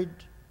you're married,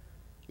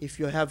 if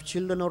you have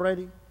children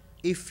already,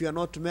 if you're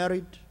not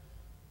married,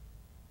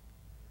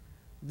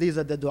 these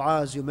are the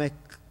du'as you make.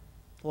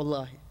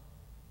 Wallahi.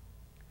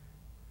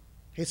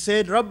 He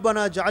said,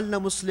 Rabbana ja'alna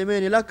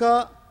muslimaini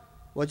laka,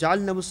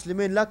 waj'alna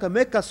muslimain laka,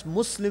 make us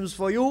Muslims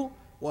for you.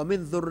 Wa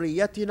min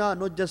dhurriyyatina,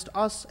 not just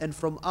us, and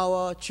from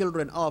our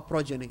children, our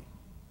progeny.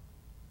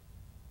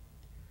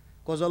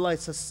 Because Allah,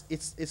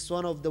 it's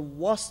one of the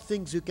worst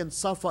things you can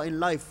suffer in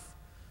life,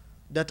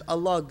 that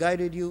Allah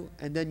guided you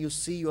and then you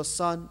see your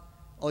son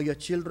or your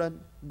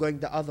children going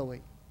the other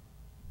way.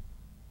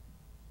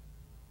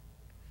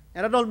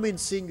 And I don't mean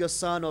seeing your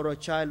son or a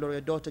child or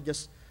your daughter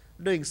just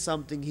doing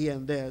something here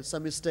and there.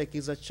 Some mistake.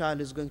 He's a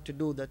child, is going to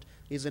do that.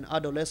 He's an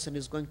adolescent,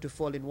 is going to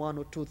fall in one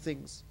or two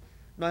things.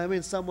 No, I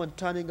mean someone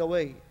turning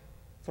away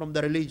from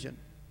the religion.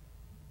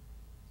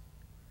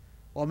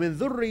 Or min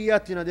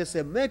dhurriyyatina, they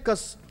say, make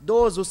us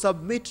those who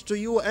submit to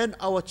you and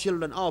our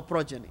children, our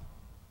progeny.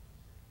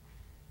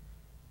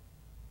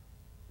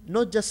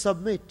 Not just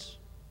submit.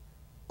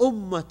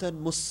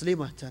 Ummatan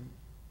muslimatan.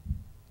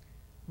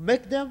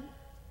 Make them,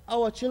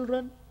 our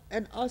children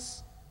and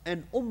us,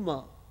 an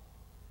ummah.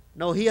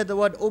 Now here the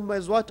word ummah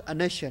is what? A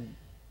nation.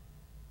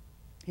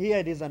 Here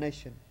it is a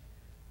nation.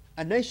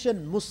 A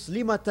nation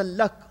muslimatan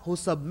lak, who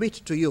submit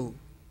to you.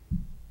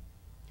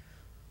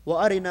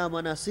 Wa arina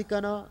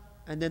manasikana,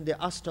 and then they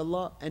asked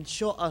Allah, and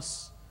show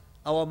us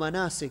our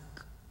manasik.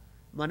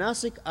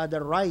 Manasik are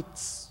the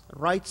rites.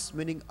 Rites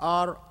meaning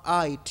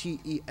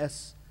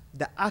R-I-T-E-S.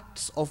 The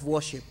acts of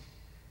worship.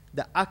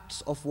 The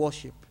acts of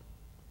worship.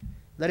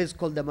 That is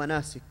called the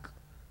manasik.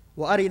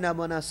 Wa arina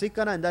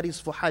manasikana, and that is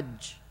for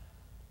Hajj.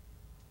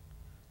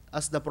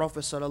 As the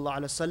Prophet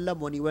ﷺ,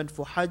 when he went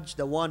for Hajj,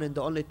 the one and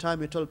the only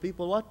time he told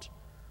people what?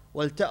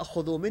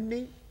 وَلْتَأْخُذُوا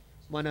مِنِّي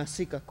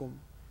مَنَاسِكَكُمْ.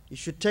 You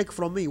should take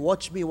from me,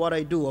 watch me what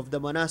I do of the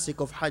manasik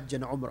of Hajj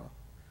and Umrah.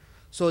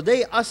 So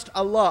they asked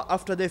Allah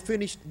after they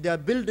finished, they are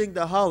building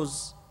the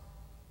house.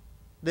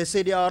 They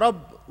said, Ya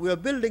Rabb, we are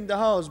building the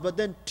house, but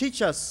then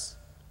teach us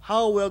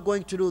how we are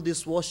going to do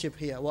this worship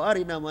here.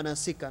 وَأَرِنَا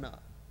مَنَاسِكَنَا.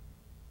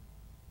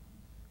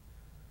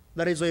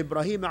 That is why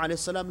Ibrahim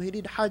a.s. he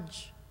did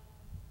Hajj.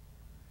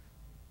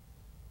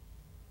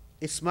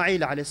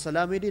 Ismail a.s.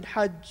 he did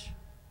Hajj.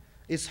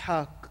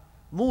 Ishaq.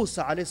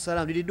 Musa a.s.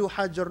 did he do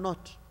Hajj or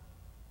not?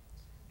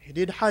 He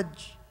did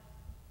Hajj.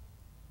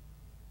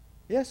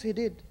 Yes, he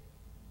did.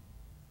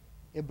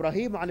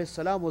 Ibrahim a.s.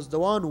 was the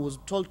one who was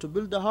told to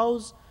build the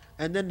house,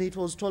 and then he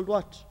was told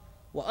what?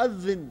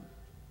 وَأَذِّن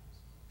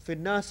فِي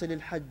النَّاسِ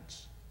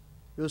لِلْحَجِّ.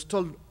 He was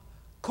told,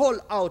 call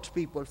out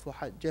people for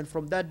Hajj, and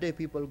from that day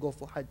people go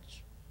for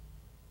Hajj.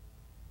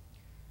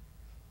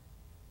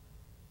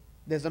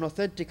 There's an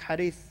authentic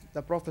hadith,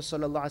 the Prophet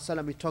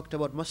ﷺ, he talked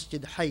about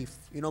Masjid Haif.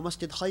 You know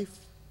Masjid Haif?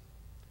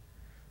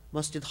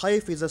 Masjid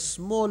Haif is a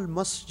small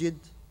masjid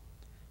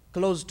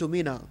close to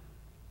Mina.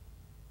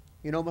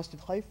 You know Masjid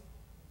Haif?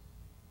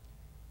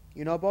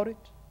 You know about it?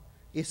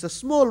 It's a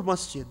small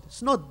masjid.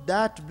 It's not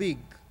that big.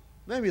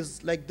 Maybe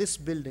it's like this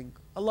building.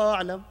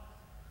 Allahu A'lam.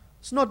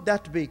 It's not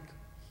that big.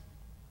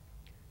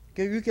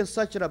 Okay, you can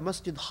search it up,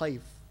 Masjid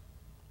Haif.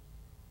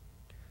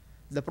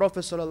 The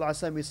Prophet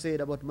ﷺ, he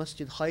said about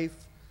Masjid Haif,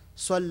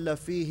 صلى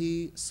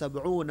فيه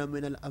 70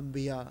 من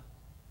الأنبياء.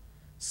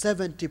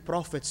 70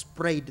 prophets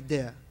prayed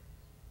there.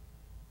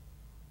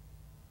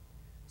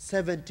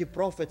 70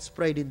 prophets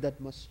prayed in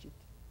that masjid.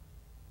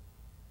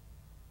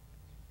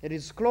 It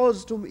is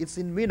close to, it's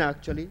in Mina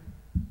actually,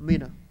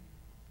 Mina,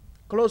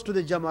 close to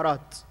the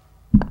Jamarat.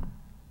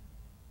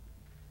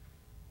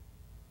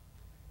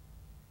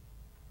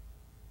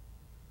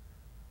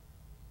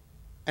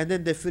 And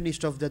then they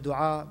finished off the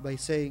dua by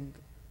saying,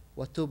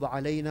 وَتُبْ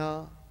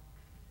عَلَيْنَا,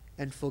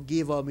 and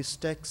forgive our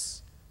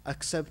mistakes,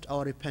 accept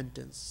our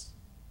repentance.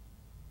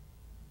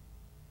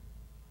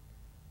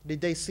 Did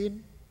they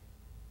sin?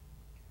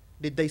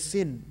 Did they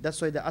sin?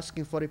 That's why they're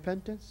asking for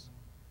repentance?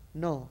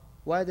 No.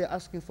 Why are they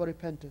asking for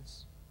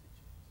repentance?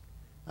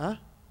 Huh?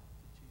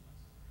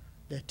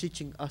 They're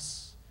teaching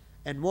us.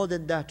 And more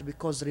than that,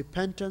 because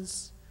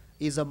repentance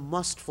is a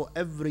must for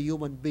every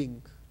human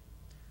being.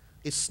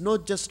 It's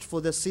not just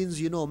for the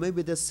sins you know.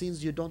 Maybe the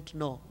sins you don't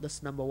know.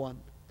 That's number one.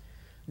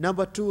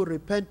 Number two,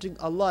 repenting.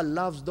 Allah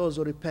loves those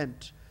who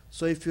repent.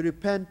 So if you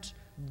repent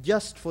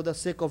just for the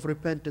sake of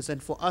repentance,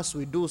 and for us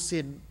we do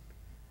sin,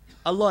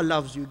 Allah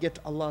loves you. Get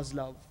Allah's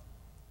love.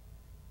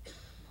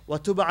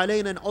 وَتُبَ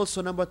عَلَيْنَا, and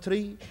also number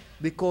three,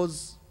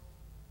 because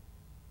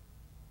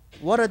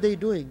what are they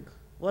doing?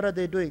 What are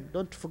they doing?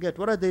 Don't forget,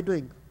 what are they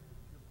doing?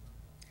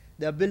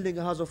 They are building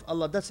a house of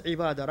Allah. That's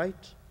ibadah,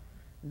 right?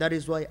 That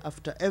is why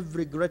after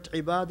every great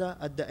ibadah,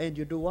 at the end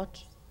you do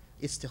what?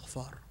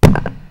 Istighfar.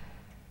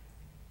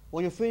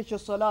 When you finish your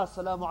salah,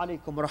 assalamu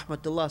alaikum wa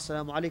rahmatullah,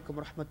 assalamu alaikum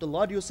wa rahmatullah,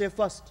 what do you say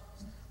first?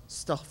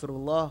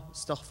 Astaghfirullah,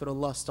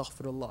 astaghfirullah,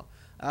 astaghfirullah.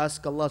 I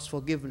ask Allah's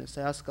forgiveness,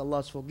 I ask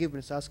Allah's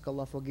forgiveness, I ask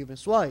Allah's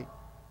forgiveness. Why?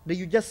 Did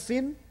you just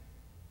sin?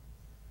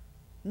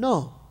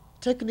 No,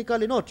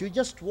 technically not. You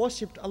just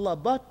worshipped Allah,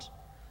 but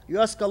you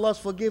ask Allah's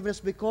forgiveness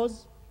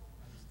because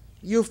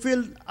you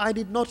feel, I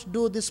did not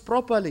do this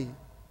properly.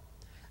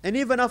 And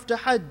even after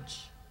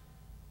Hajj,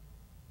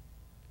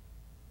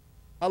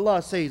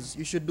 Allah says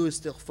you should do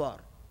istighfar.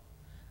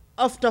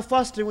 After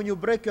fasting, when you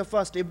break your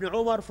fast, Ibn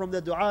Umar, from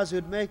the du'as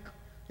you'd make,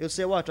 you'll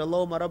say what?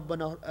 Allahumma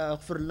rabbana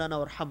aghfir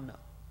lana warhamna.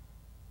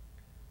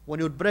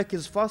 When you'd break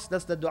his fast,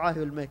 that's the dua he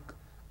will make.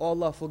 Oh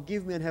Allah,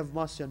 forgive me and have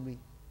mercy on me.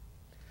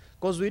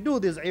 Because we do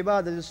this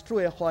ibadah, it's true,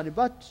 ikhwani,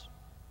 but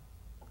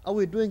are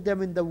we doing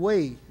them in the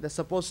way they're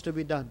supposed to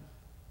be done?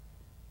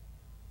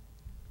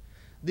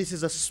 This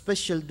is a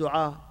special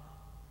dua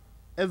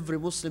every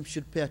Muslim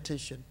should pay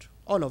attention to.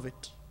 All of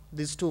it.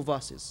 These two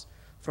verses.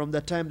 From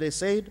the time they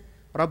said,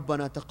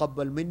 رَبَّنَا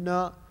تَقَبَّلْ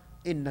مِنَّا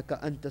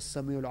إِنَّكَ أَنْتَ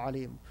السَّمِيعُ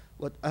الْعَلِيمُ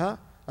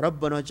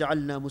رَبَّنَا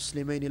جَعَلْنَا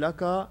مُسْلِمَيْنِ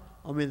لَكَ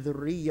وَمِنْ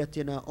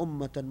ذُرِّيَّتِنَا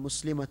أُمَّةً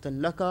مُسْلِمَةً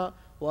لَكَ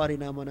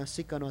وَأَرِنَا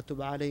مَنَاسِكَنَا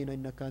وَتُبْ عَلَيْنَا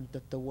إِنَّكَ أَنْتَ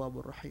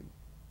التَّوَّابُ الرَّحِيمُ.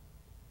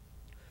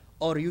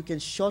 Or you can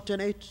shorten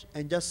it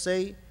and just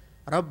say,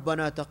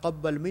 رَبَّنَا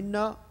تَقَبَّلْ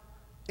مِنَّا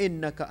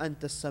إِنَّكَ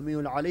أَنْتَ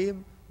السَّمِيعُ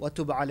الْعَلِيمُ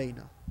وَتُبْ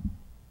عَلَيْنَا.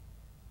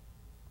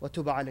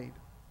 وَتُبْ عَلَيْنَا.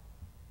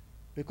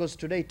 Because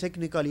today,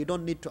 technically, you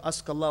don't need to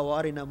ask Allah,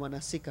 وَأَرِنَا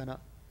مَنَاسِكَنَا,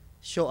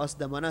 show us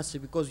the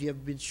manasik, because you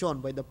have been shown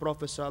by the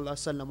Prophet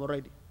ﷺ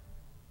already.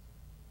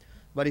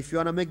 But if you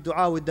want to make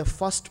dua with the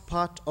first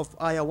part of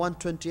ayah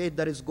 128,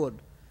 that is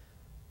good.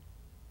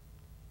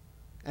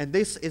 And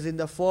this is in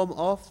the form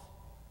of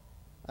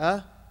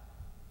al-muthanna.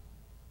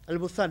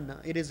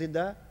 It is in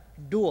the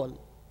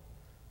dual.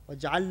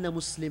 وَجَعَلْنَا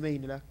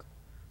مُسْلِمَيْنِ لَكَ.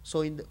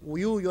 So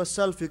you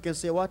yourself, you can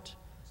say what?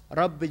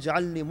 رَبِّ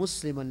جَعَلْنِي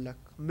مُسْلِمًا لَكَ.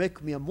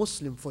 Make me a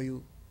Muslim for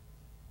you.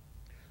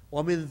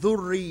 وَمِن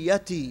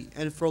ذُرِّيَّتِي,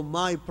 and from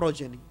my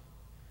progeny.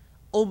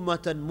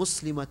 أُمَّةً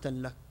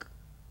مُسْلِمَةً لَكَ.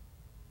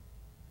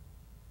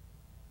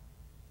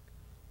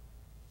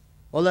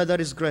 Allah,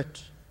 that is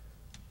great.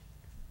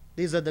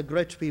 These are the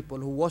great people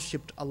who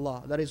worshipped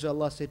Allah. That is why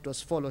Allah said to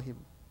us, follow Him.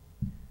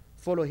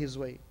 Follow His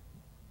way.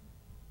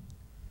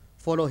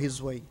 Follow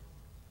His way.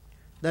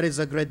 That is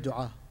a great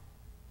dua.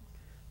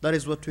 That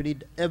is what we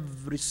need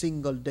every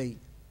single day.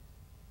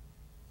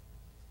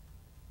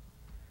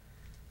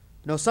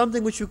 Now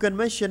something which you can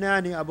mention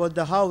about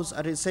the house,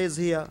 as it says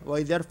here,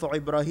 وَإِذْ يَرْفَعُ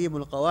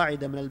إِبْرَاهِيمُ الْقَوَاعِدَ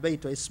مِنَ الْبَيْتِ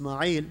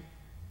وَإِسْمَاعِيلُ.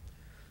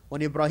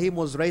 When Ibrahim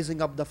was raising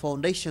up the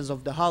foundations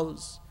of the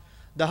house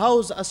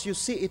as you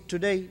see it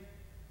today,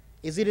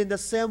 is it in the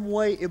same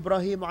way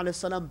Ibrahim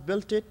a.s.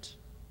 built it?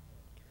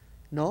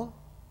 No?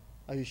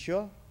 Are you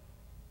sure?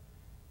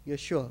 You're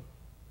sure?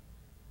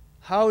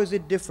 How is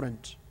it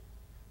different?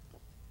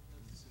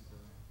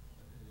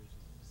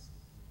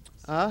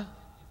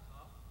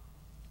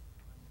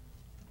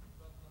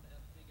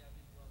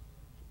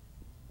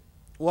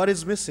 What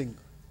is missing?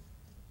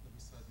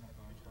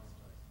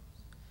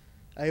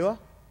 Aywa?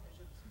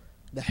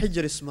 The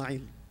Hijr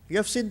Ismail. You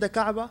have seen the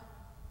Kaaba?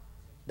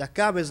 The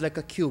Kaaba is like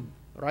a cube,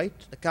 right?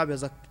 The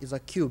Kaaba is a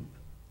cube.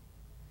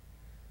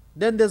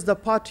 Then there's the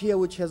part here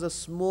which has a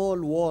small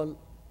wall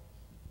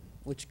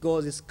which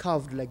is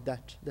carved like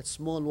that. That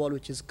small wall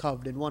which is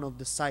carved in one of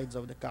the sides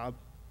of the Kaaba.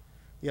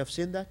 You have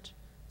seen that?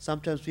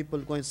 Sometimes people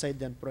go inside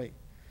there and pray.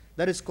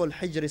 That is called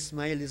Hijr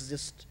Ismail.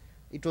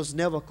 It was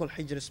never called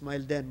Hijr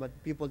Ismail then,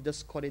 but people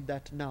just call it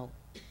that now.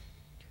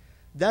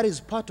 That is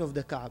part of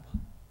the Kaaba.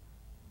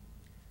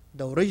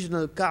 The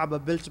original Kaaba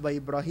built by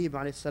Ibrahim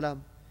a.s.,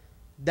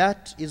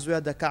 That is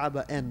where the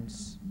Kaaba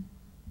ends.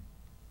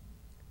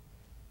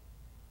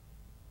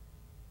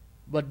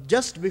 But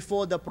just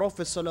before the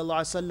Prophet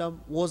ﷺ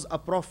was a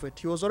prophet,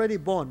 he was already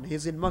born,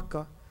 he's in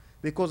Mecca.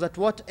 Because at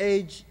what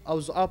age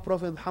was our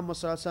Prophet Muhammad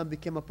ﷺ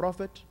became a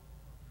prophet?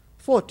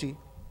 40.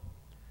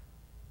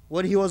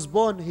 When he was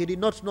born, he did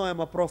not know I'm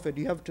a prophet.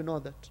 You have to know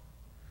that.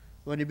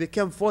 When he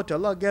became 40,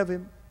 Allah gave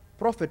him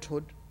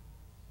prophethood.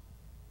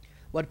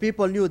 But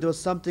people knew there was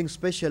something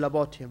special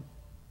about him.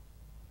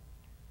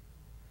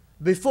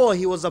 Before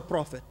he was a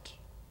prophet.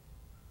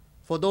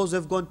 For those who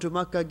have gone to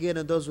Mecca again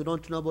and those who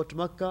don't know about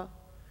Mecca,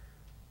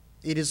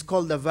 it is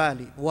called a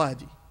valley,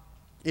 Wadi.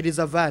 It is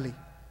a valley.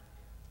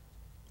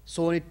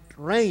 So when it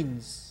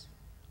rains,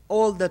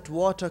 all that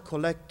water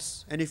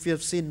collects, and if you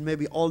have seen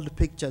maybe old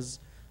pictures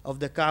of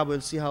the Kaaba,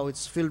 you'll see how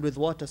it's filled with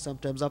water,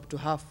 sometimes up to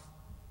half.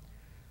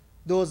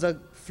 There was a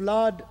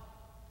flood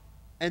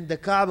and the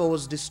Kaaba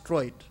was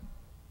destroyed.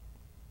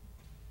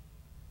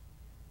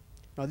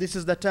 Now this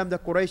is the time the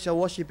Quraysh are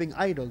worshipping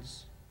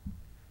idols.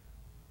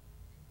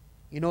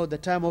 You know, the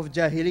time of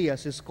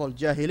Jahiliyyah is called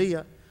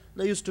Jahiliyyah.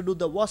 They used to do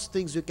the worst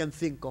things you can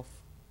think of.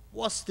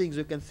 Worst things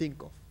you can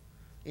think of.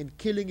 In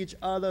killing each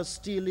other,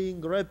 stealing,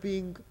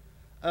 raping,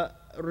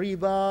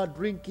 riba,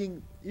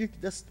 drinking.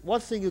 That's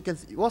worst things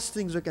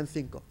you can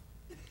think of.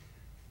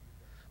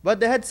 But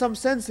they had some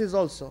senses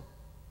also.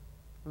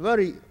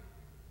 Very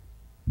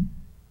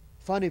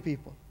funny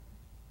people.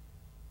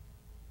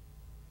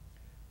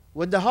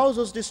 When the house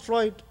was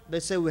destroyed, they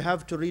say we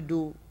have to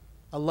redo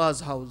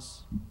Allah's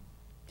house.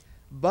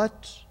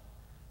 But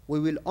we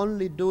will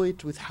only do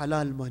it with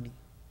halal money.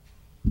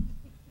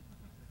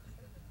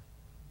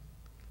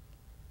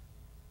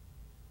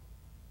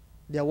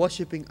 They are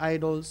worshipping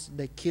idols,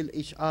 they kill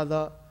each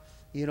other,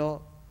 you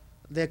know,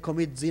 they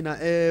commit zina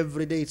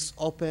every day, it's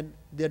open,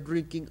 they're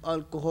drinking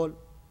alcohol.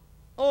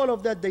 All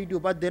of that they do,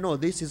 but they know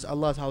this is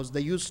Allah's house.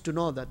 They used to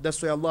know that.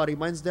 That's why Allah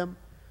reminds them,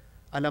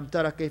 Alam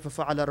tara kayfa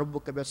fa'ala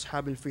rabbuka bi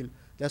ashabil fil.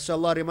 That's why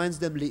Allah reminds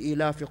them,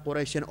 li'ilafi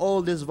Quraysh, and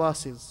all these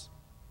verses.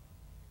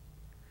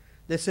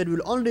 They said,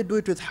 we'll only do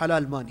it with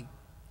halal money.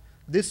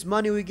 This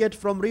money we get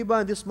from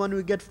riba and this money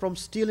we get from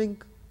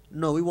stealing,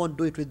 no, we won't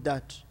do it with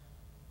that.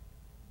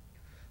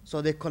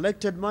 So they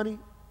collected money,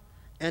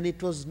 and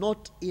it was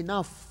not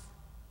enough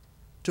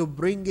to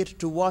bring it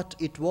to what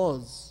it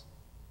was.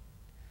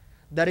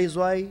 That is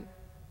why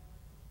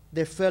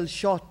they fell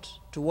short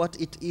to what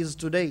it is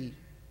today.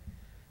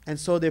 And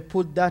so they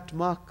put that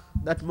mark.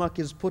 That mark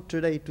is put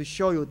today to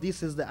show you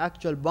this is the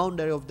actual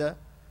boundary of the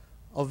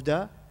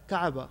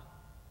Kaaba.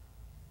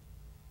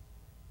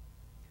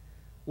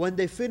 When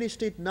they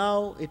finished it,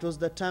 now it was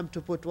the time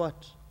to put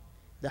what?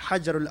 The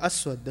Hajar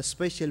al-Aswad, the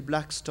special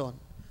black stone.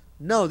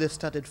 Now they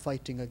started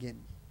fighting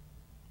again.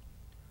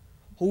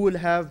 Who will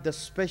have the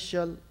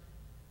special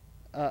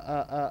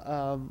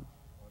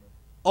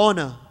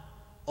honor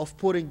of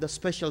putting the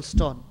special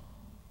stone?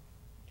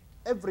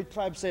 Every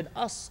tribe said,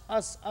 us,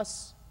 us,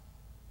 us.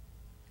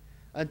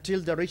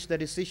 Until they reached the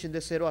decision, they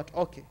said, what?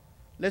 Okay,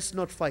 let's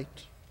not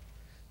fight.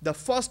 The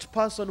first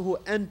person who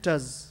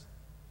enters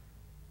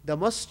the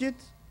masjid,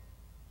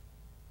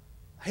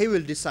 he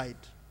will decide.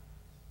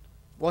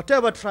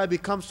 Whatever tribe he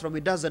comes from,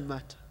 it doesn't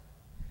matter.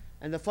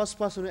 And the first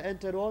person who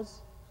entered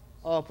was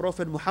our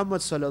Prophet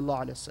Muhammad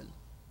sallallahu alaihi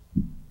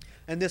wasallam.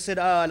 And they said,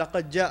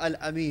 laqad ja'a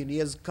al-amin. He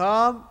has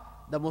come,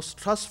 the most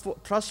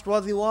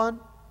trustworthy one,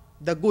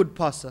 the good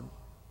person,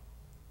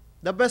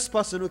 the best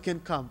person who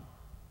can come.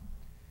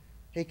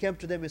 He came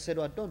to them and said,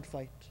 what? Don't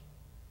fight.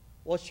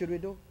 What should we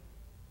do?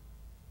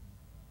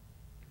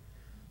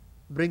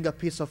 Bring a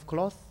piece of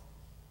cloth.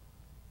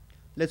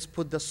 Let's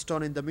put the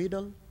stone in the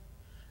middle,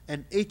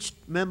 and each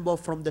member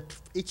from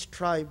each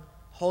tribe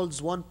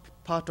holds one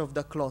part of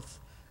the cloth,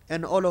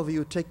 and all of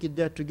you take it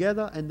there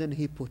together, and then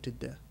he put it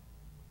there.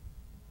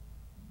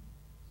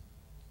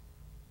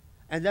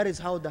 And that is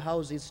how the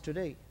house is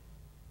today.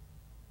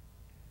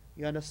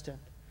 You understand?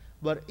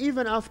 But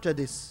even after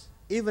this,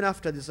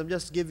 I'm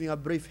just giving a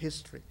brief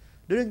history.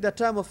 During the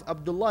time of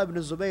Abdullah ibn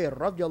Zubayr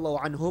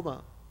radiallahu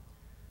anhuma,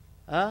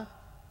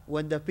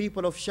 when the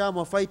people of Sham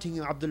were fighting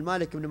Abdul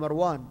Malik ibn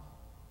Marwan,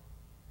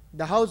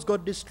 the house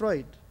got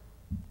destroyed.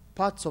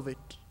 Parts of it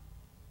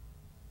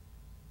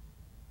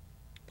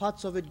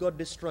got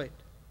destroyed.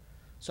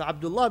 So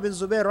Abdullah bin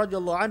Zubayr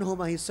radiallahu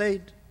anhuma, he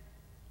said,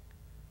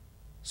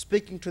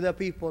 speaking to the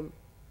people,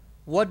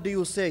 what do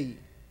you say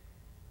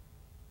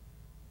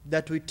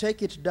that we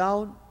take it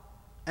down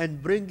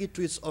and bring it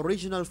to its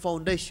original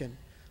foundation?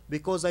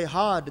 Because I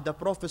heard the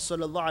Prophet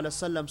sallallahu alaihi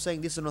wasallam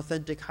saying, this is an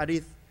authentic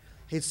hadith.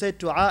 He said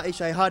to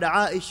Aisha, I heard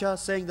Aisha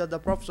saying that the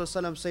Prophet sallallahu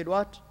alaihi wasallam said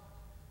what?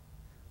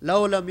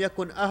 لَوْ لَمْ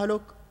يَكُنْ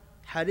أَهْلُكَ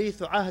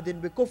حَدِيثُ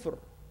عَهْدٍ بِكُفْرٍ.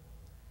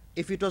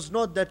 If it was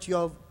not that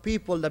your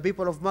people, the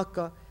people of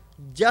Makkah,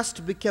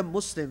 just became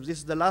Muslims, this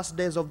is the last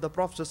days of the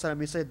Prophet sallallahu alaihi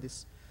wasallam, he said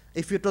this.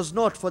 If it was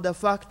not for the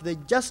fact they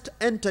just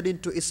entered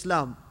into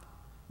Islam,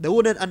 they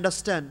wouldn't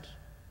understand.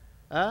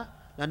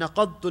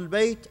 لَنَقَضْتُ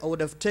الْبَيْتِ, I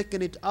would have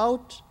taken it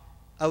out,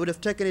 I would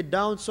have taken it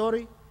down,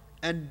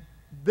 and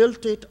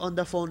built it on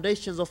the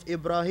foundations of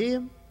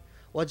Ibrahim,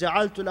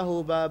 وَجَعَلْتُ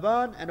لَهُ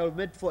بَابًا, and I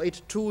made for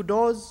it two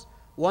doors,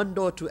 one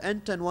door to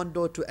enter and one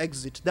door to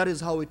exit. That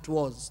is how it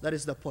was. That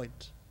is the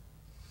point.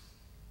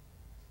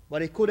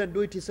 But he couldn't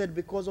do it, he said,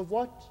 because of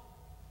what?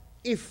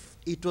 If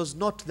it was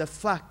not the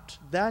fact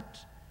that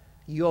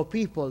your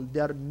people, they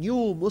are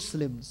new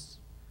Muslims.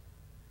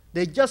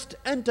 They just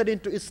entered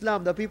into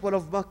Islam, the people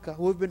of Makkah,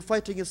 who have been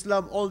fighting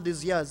Islam all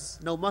these years.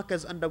 Now Makkah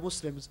is under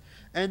Muslims.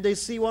 And they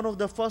see one of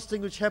the first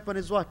things which happen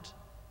is what?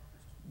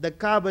 The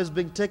Kaaba is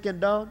being taken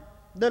down.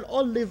 They'll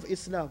all leave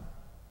Islam.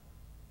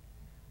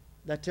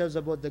 That tells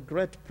about the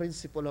great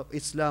principle of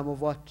Islam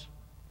of what?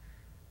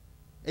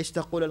 إيش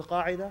تقول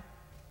القاعدة?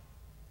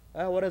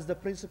 What does the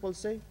principle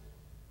say?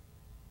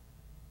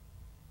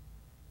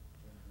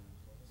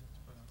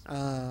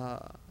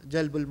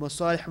 جلب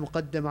المصالح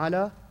مقدم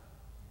على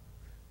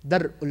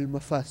درء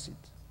المفاسد.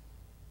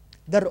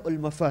 درء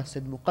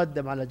المفاسد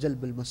مقدم على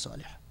جلب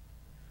المصالح.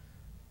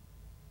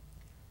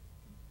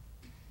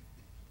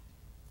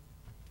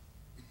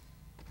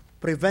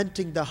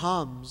 Preventing the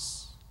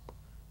harms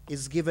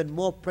is given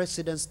more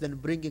precedence than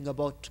bringing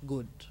about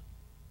good.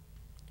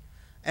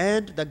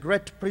 And the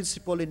great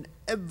principle in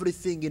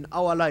everything in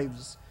our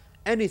lives,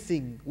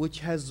 anything which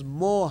has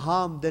more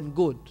harm than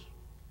good,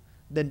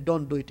 then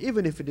don't do it,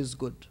 even if it is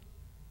good.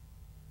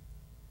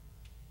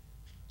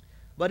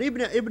 But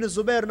Ibn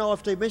Zubair, now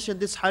after he mentioned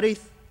this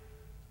hadith,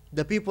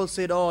 the people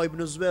said, oh, Ibn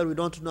Zubair, we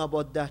don't know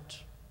about that.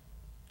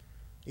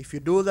 If you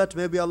do that,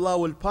 maybe Allah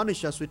will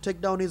punish us. We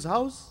take down his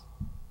house.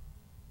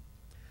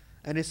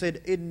 And he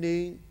said,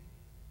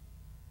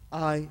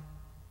 I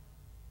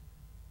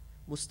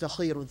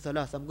mustakhirun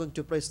thalath. I'm going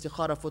to pray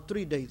istikhara for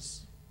 3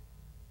 days.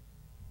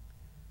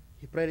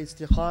 He prayed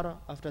istikhara.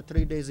 After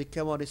 3 days he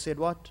came out, he said,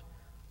 what?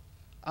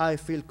 I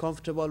feel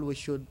comfortable, we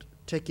should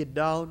take it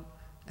down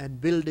and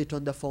build it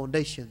on the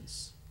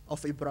foundations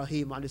of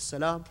Ibrahim alayhi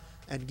salam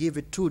and give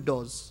it 2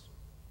 doors.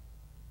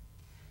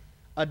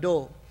 A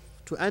door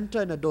to enter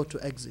and a door to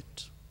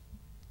exit.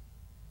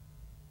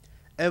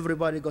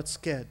 Everybody got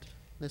scared.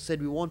 They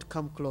said, we won't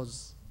come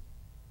close.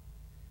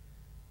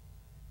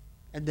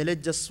 And they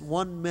let just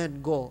one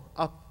man go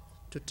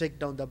up to take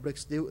down the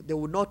bricks. They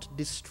would not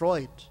destroy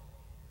it,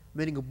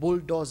 meaning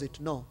bulldoze it.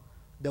 No.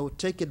 They would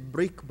take it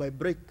brick by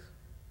brick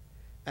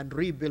and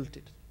rebuild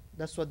it.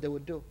 That's what they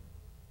would do.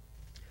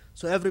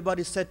 So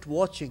everybody sat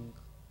watching.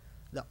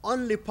 The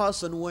only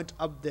person who went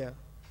up there,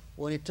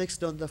 when he takes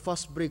down the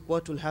first brick,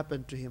 what will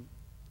happen to him?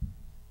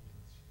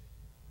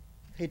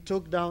 He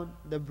took down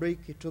the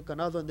brick, he took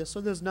another one,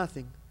 so there's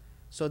nothing.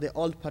 So they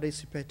all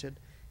participated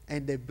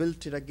and they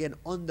built it again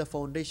on the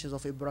foundations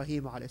of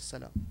Ibrahim alayhi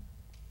salam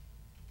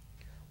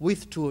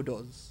with 2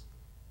 doors.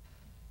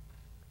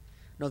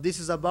 Now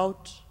this is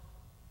about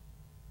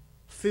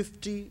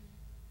 60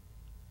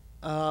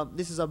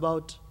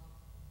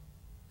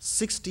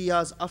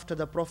 years after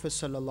the Prophet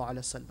sallallahu alaihi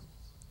wasallam.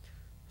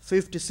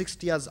 50,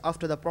 60 years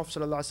after the Prophet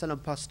sallallahu alaihi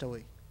wasallam passed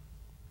away.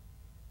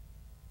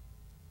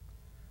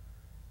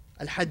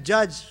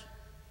 Al-Hajjaj,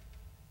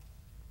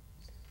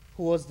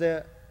 who was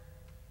there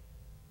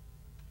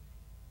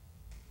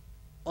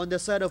on the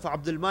side of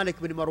Abdul Malik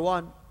bin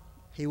Marwan,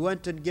 he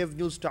went and gave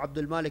news to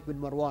Abdul Malik bin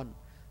Marwan.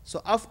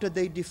 So after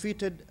they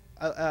defeated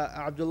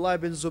Abdullah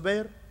bin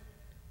Zubair,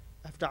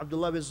 after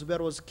Abdullah bin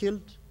Zubair was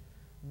killed,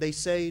 they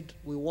said,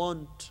 we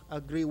won't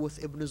agree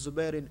with Ibn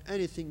Zubair in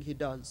anything he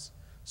does.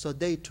 So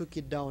they took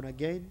it down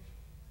again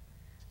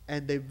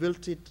and they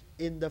built it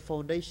in the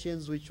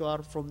foundations which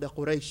are from the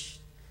Quraysh.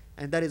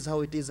 And that is how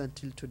it is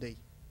until today.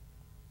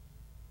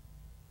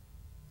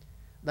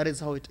 That is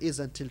how it is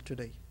until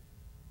today.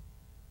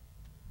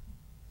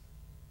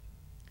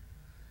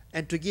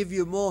 And to give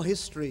you more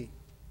history,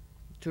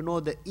 to know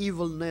the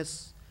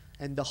evilness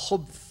and the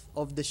khubth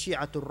of the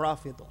Shi'atul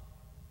Rafidah.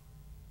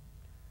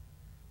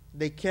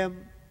 They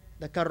came,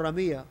 the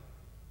Karramiyah,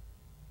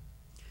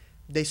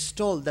 they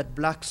stole that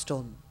black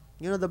stone.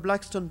 You know the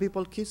black stone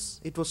people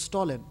kiss? It was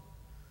stolen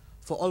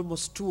for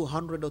almost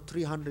 200 or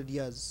 300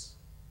 years.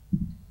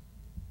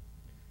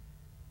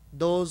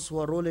 Those who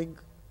were ruling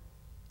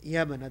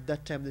Yemen at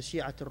that time, the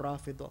Shi'atul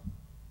Rafidah,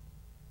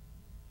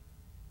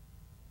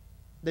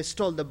 they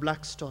stole the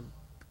black stone.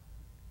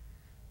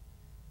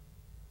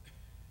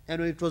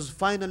 And when it was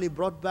finally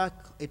brought back,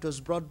 it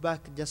was brought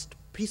back, just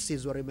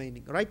pieces were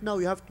remaining. Right now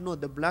you have to know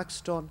the black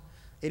stone,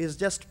 it is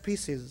just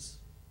pieces.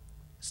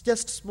 It's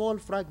just small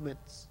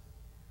fragments.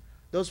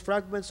 Those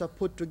fragments are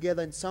put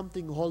together in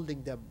something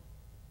holding them.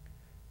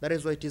 That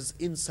is why it is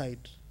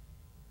inside.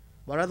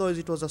 But otherwise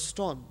it was a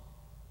stone.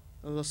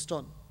 It was a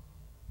stone.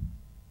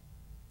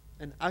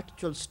 An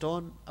actual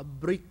stone, a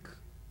brick.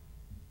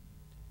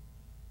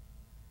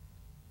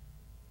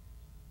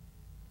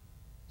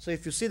 So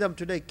if you see them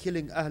today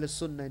killing Ahl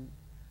Sunnah in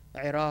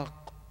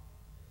Iraq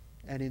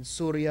and in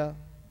Syria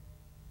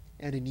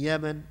and in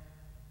Yemen,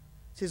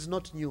 this is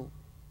not new.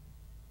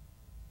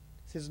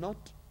 This is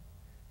not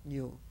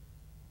new.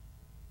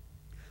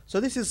 So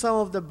this is some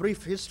of the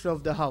brief history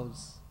of the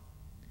house.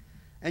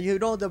 And you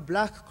know the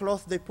black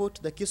cloth they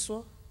put, the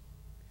kiswa?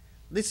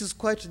 This is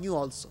quite new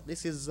also.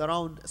 This is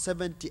around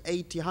 70,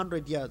 80,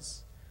 100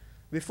 years.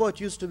 Before it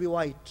used to be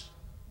white.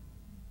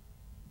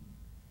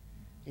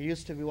 It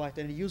used to be white,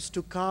 and it used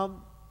to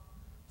come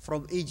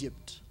from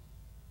Egypt,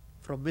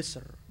 from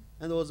Misr.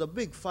 And there was a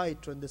big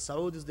fight when the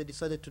Saudis, they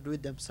decided to do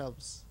it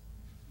themselves.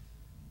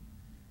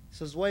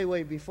 This was way,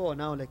 way before,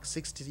 now like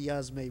 60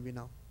 years maybe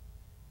now.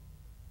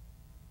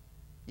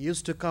 It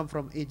used to come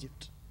from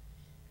Egypt.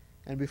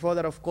 And before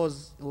that, of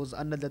course, it was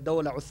under the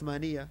Dawla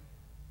Uthmaniyya.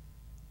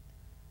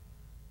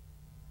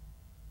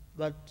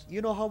 But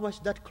you know how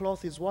much that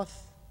cloth is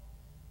worth?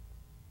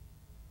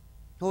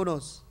 Who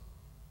knows?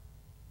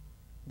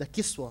 The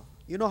kiswa.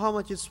 You know how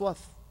much it's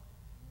worth?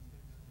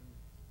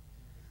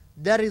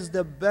 That is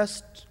the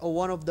best, or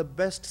one of the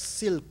best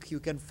silk you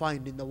can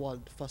find in the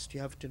world. First, you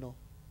have to know.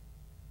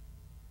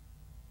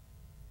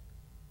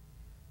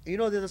 You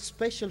know, there's a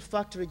special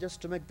factory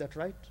just to make that,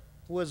 right?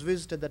 Who has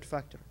visited that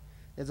factory?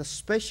 There's a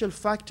special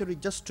factory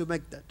just to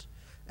make that.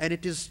 And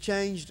it is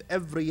changed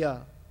every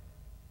year.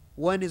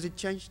 When is it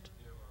changed?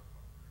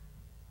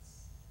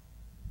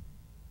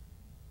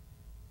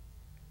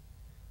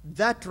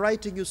 That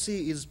writing you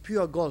see is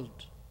pure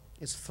gold.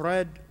 It's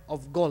thread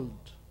of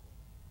gold.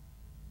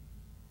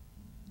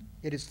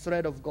 It is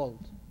thread of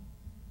gold.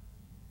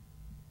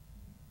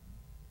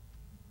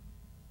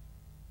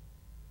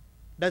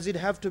 Does it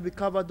have to be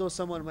covered though?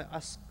 Someone might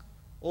ask.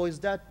 Or is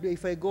that,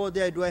 if I go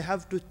there, do I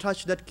have to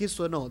touch that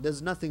kiswa? No,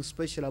 there's nothing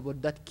special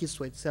about that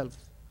kiswa itself,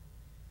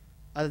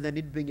 other than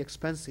it being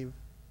expensive.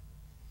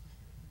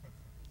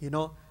 You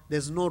know,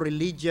 there's no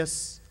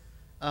religious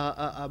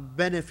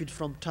benefit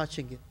from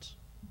touching it.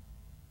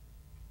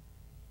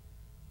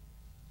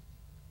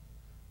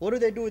 What do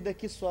they do with the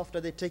kiswa after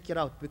they take it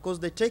out? Because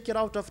they take it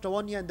out after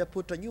 1 year and they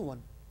put a new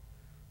one.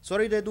 So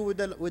what do they do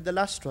with the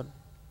last one?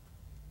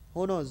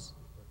 Who knows?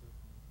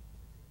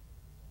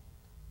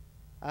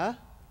 Huh?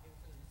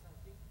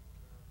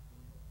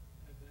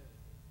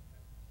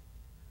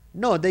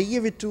 No, they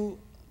give it to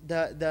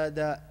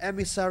the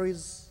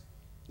emissaries,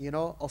 you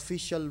know,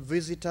 official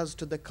visitors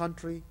to the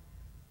country.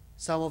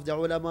 Some of the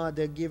ulama,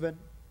 they're given.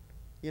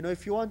 You know,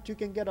 if you want, you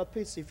can get a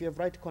piece if you have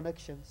right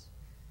connections.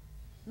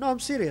 No,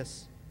 I'm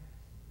serious.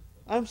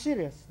 I'm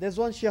serious. There's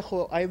one sheikh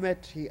who I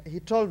met, he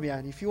told me,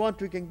 and if you want,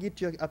 we can get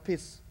you a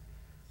piece.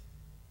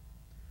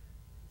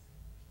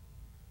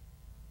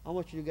 How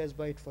much do you guys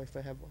buy it for if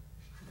I have one?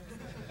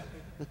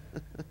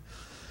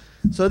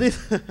 So this,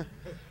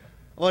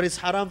 or it's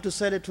haram to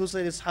sell it. Who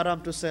said it's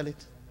haram to sell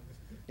it?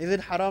 Is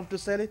it haram to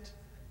sell it?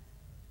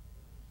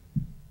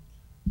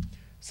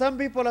 Some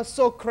people are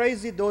so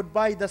crazy, they would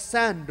buy the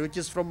sand which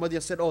is from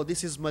Medina. Said, oh,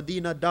 this is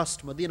Medina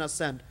dust, Medina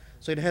sand,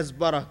 so it has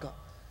barakah.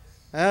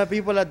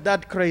 People are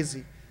that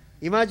crazy.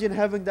 Imagine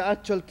having the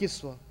actual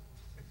kiswa.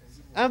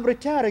 I'm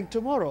retiring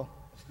tomorrow.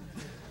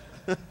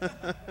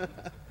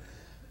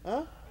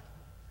 Huh?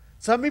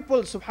 Some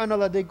people,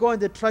 subhanAllah, they go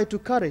and they try to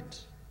cut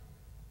it.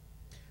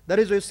 That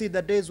is why you see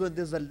the days when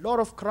there's a lot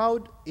of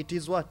crowd, it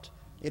is what?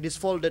 It is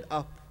folded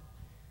up.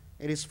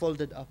 It is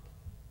folded up.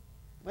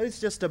 But it's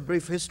just a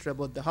brief history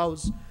about the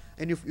house.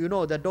 And if you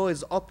know the door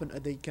is open,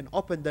 they can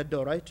open that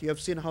door, right? You have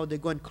seen how they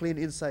go and clean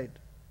inside.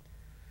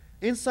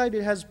 Inside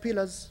it has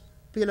pillars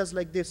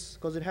like this,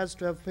 because it has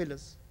to have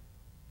pillars.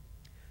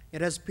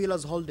 It has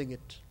pillars holding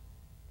it.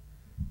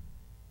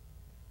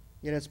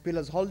 It has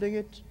pillars holding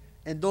it.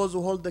 And those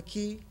who hold the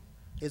key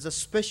is a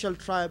special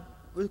tribe.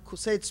 We could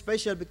say it's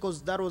special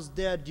because that was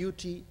their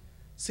duty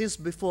since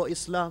before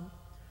Islam.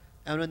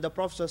 And when the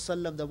Prophet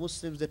ﷺ, the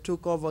Muslims, they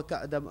took over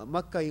the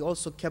Makkah, he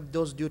also kept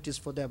those duties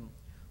for them.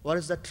 What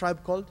is that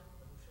tribe called?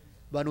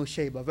 Banu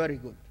Shayba. Very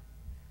good.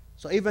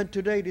 So even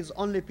today it is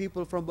only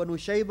people from Banu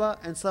Shayba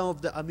and some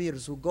of the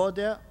Amirs who go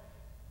there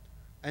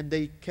and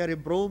they carry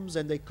brooms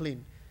and they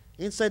clean.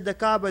 Inside the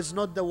Kaaba is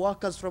not the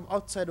workers from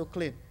outside who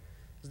clean.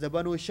 It's the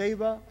Banu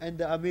Shayba and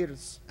the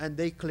Amirs, and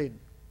they clean.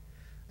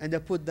 And they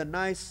put the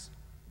nice,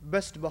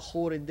 best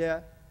bakhur in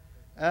there,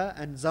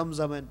 and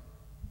zamzam. And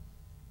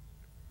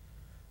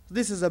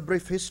this is a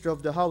brief history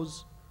of the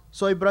house.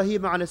 So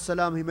Ibrahim a.s.,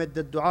 he made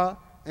the dua,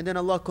 and then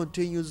Allah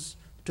continues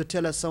to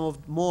tell us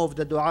more of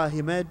the dua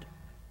he made.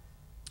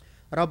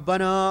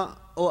 Rabbana,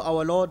 O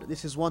our Lord,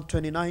 this is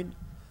 129,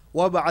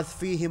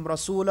 وَبَعَثْ فِيهِمْ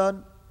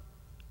رَسُولًا,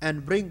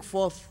 and bring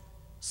forth,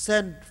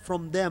 send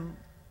from them,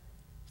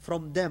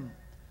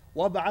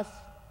 وَبَعَثْ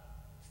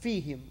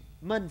فِيهِمْ,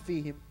 man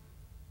فِيهِمْ,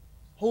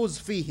 who's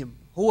فِيهِمْ,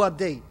 who are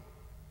they?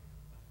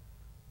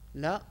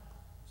 La,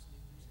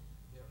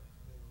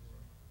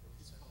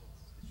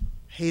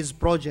 his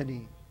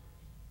progeny.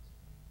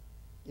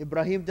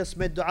 Ibrahim just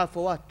made dua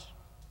for what?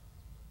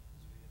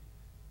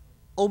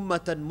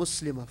 Ummatan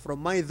Muslima. From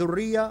my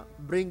dhurriya,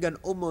 bring an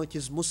ummah which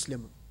is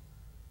Muslim.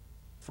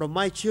 From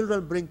my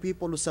children, bring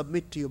people who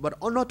submit to you.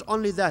 But not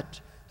only that,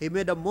 he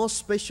made a most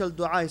special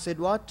dua. He said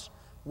what?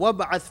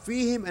 وَبَعَثْ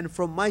فِيهِمْ, and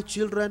from my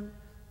children,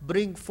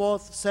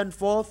 send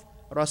forth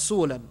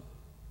Rasulan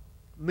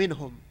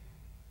minhum,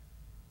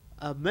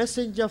 a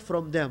messenger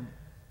from them.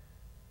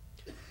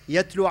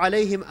 Yatlu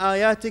alayhim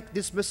ayatik,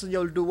 this messenger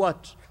will do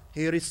what?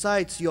 He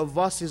recites your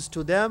verses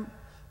to them.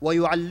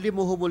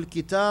 وَيُعَلِّمُهُمُ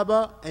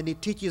الْكِتَابَ, and he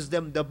teaches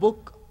them the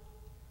book.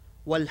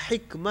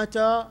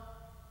 وَالْحِكْمَةَ,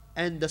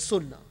 and the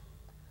Sunnah.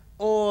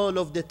 All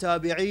of the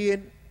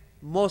Tabi'een,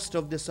 most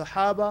of the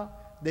Sahaba,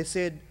 they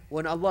said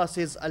when Allah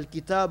says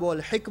Al-Kitab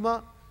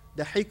wal-Hikmah,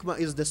 the Hikmah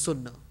is the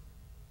Sunnah.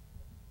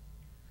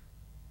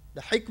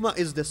 The Hikmah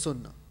is the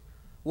Sunnah.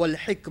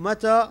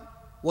 Wal-Hikmata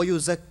wa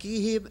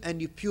yuzakkihim, and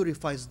He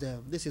purifies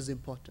them. This is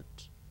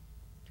important.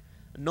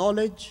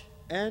 Knowledge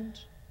and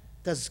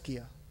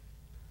tazkiyah.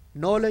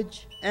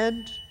 Knowledge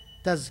and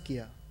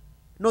tazkiyah.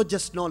 Not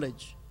just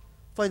knowledge.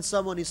 Find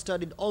someone who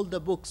studied all the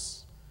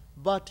books,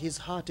 but his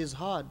heart is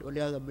hard.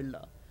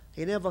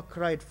 He never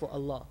cried for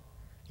Allah.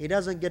 He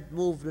doesn't get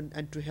moved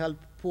and to help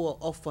poor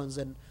orphans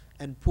and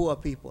poor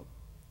people.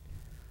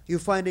 You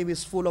find him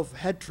is full of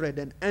hatred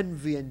and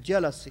envy and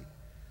jealousy.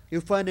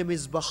 You find him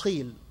is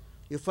bakhil.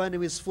 You find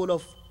him is full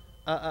of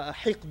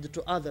hiqd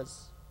to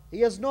others.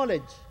 He has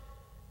knowledge,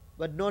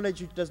 but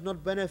knowledge which does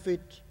not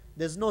benefit.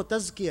 There's no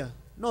tazkiyah.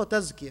 No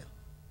tazkiyah.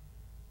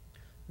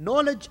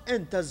 Knowledge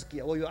and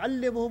tazkiyah.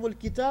 وَيُعَلِّمُهُمُ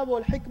الْكِتَابَ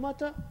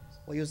وَالْحِكْمَةَ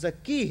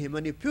وَيُزَكِّيهِمْ,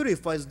 and He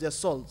purifies their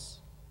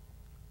souls.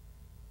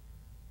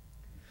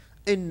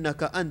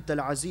 إِنَّكَ أَنْتَ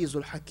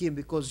الْعَزِيزُ الْحَكِيمُ,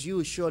 because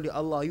you, surely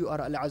Allah, you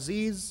are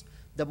Al-Aziz,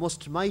 the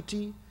most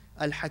mighty,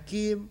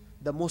 Al-Hakim,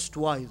 the most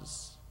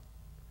wise.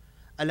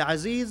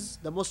 Al-Aziz,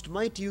 the most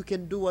mighty, you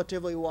can do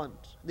whatever you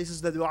want. This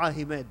is the dua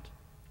he made.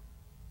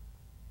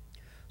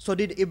 So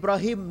did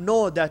Ibrahim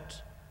know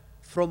that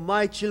from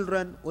my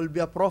children will be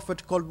a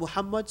prophet called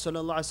Muhammad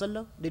sallallahu alaihi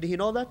wasallam? Did he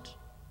know that?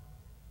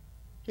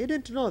 He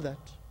didn't know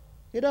that.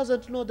 He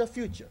doesn't know the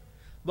future.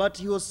 But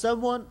he was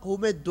someone who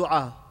made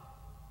dua.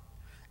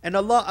 And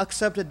Allah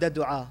accepted the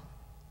dua.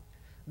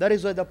 That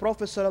is why the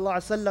Prophet sallallahu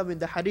alaihi wasallam in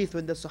the hadith,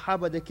 when the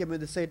Sahaba they came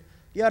and they said,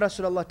 Ya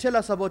Rasulullah, tell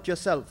us about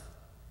yourself.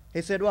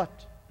 He said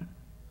what?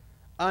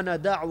 Ana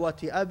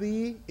da'wati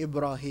abi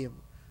Ibrahim.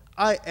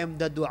 I am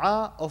the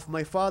dua of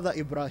my father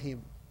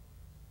Ibrahim.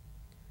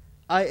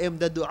 I am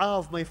the dua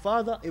of my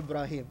father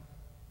Ibrahim.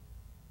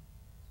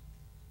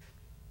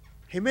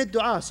 He made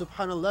dua,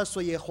 subhanallah. So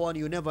ya ikhwan,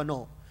 you never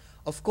know.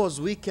 Of course,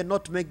 we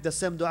cannot make the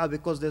same dua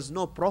because there's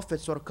no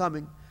prophets who are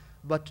coming.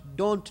 But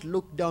don't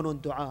look down on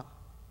dua.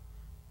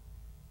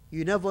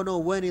 You never know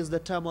when is the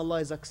time Allah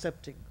is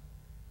accepting.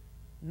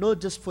 Not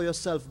just for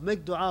yourself.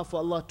 Make dua for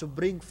Allah to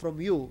bring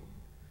from you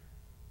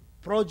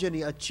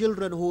progeny,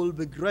 children who will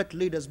be great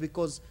leaders,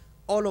 because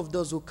all of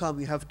those who come,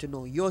 you have to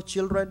know. Your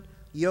children,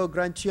 your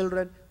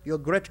grandchildren, your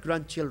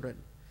great-grandchildren.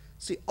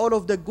 See, all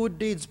of the good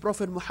deeds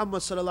Prophet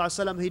Muhammad sallallahu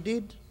alaihi wasallam he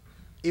did,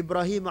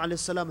 Ibrahim alayhi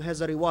salam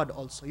has a reward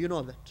also. You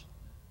know that.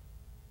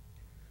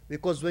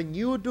 Because when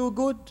you do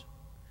good,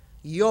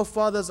 your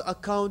father's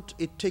account,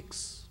 it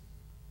ticks.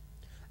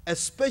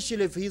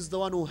 Especially if he's the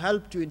one who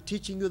helped you in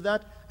teaching you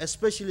that,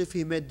 especially if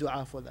he made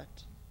dua for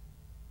that.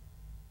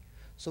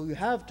 So you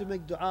have to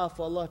make dua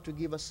for Allah to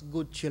give us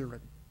good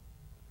children.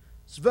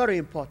 It's very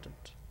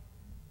important.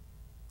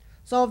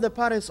 Some of the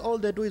parents, all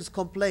they do is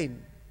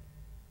complain.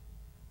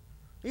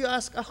 You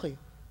ask, Akhi,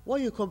 why are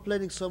you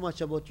complaining so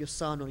much about your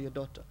son or your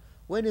daughter?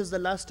 When is the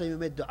last time you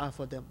made dua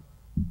for them?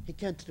 He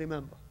can't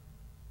remember.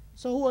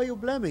 So who are you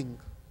blaming?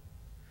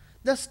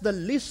 That's the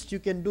least you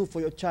can do for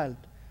your child.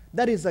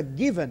 That is a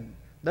given.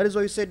 That is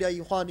why you said, Ya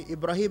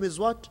Ibrahim is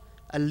what?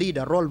 A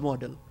leader, role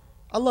model.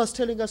 Allah is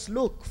telling us,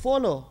 look,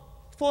 follow.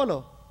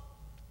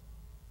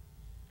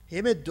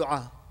 He made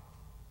dua.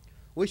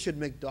 We should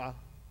make dua.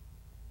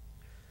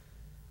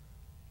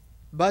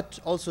 But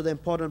also the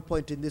important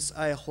point in this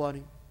ayah,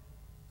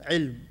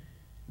 ilm,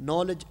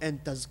 knowledge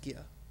and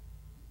tazkiyah.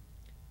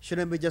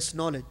 Shouldn't be just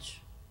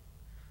knowledge.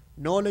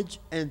 Knowledge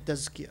and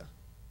tazkiyah.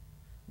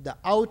 The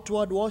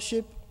outward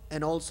worship,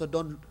 and also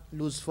don't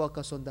lose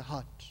focus on the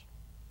heart.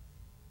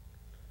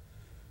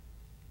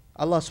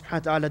 Allah subhanahu wa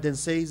ta'ala then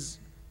says,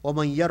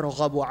 وَمَنْ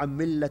يَرْغَبُ عَنْ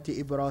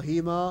مِلَّةِ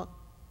إِبْرَاهِيمَ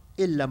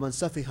إِلَّا مَنْ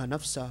سَفِهَ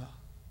نَفْسَهُ.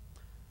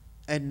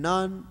 And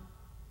none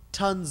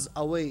turns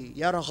away,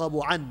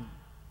 يَرْغَبُ عَنْ,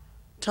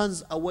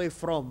 turns away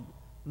from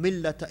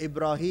مِلَّةَ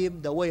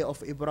Ibrahim, the way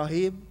of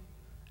Ibrahim,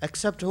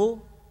 except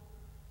who?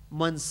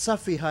 مَنْ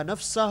سَفِهَ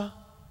نَفْسَهُ,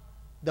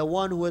 the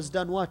one who has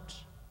done what?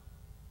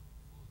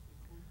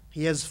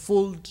 He has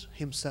fooled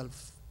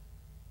himself.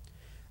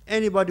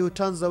 Anybody who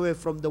turns away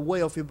from the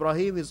way of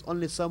Ibrahim is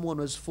only someone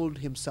who has fooled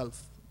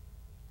himself.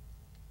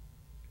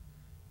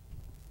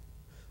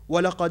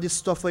 وَلَقَدْ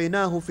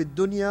اصْطَفَيْنَاهُ فِي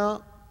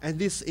الدُّنْيَا, and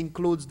this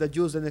includes the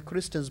Jews and the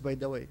Christians, by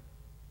the way.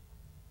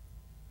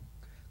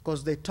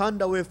 Because they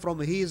turned away from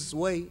his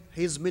way,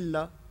 his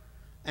millah,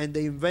 and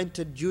they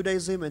invented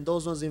Judaism, and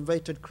those ones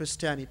invented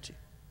Christianity.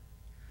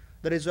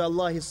 That is why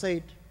Allah, He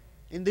said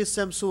in this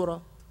same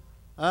surah,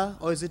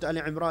 or is it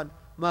Ali Imran,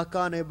 مَا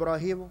كَانَ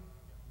إِبْرَاهِيمُ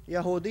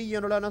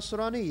يَهُودِيًّا وَلَا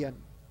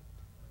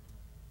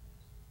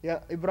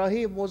نَصْرَانِيًّا.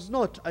 Ibrahim was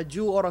not a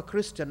Jew or a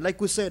Christian.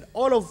 Like we said,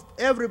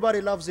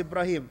 everybody loves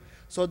Ibrahim.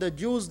 So the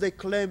Jews, they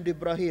claimed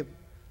Ibrahim.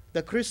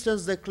 The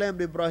Christians, they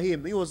claimed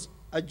Ibrahim. He was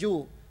a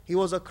Jew. He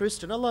was a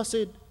Christian. Allah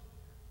said,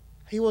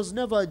 he was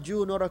never a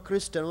Jew nor a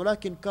Christian.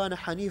 وَلَكِنْ كَانَ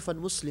حَنِيفًا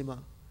مُسْلِمًا.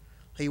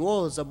 He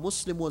was a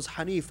Muslim, was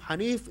Hanif.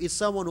 Hanif is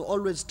someone who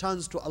always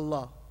turns to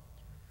Allah.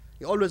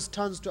 He always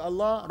turns to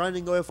Allah,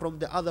 running away from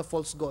the other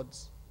false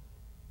gods.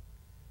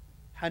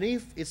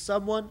 Hanif is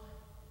someone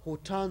who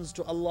turns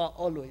to Allah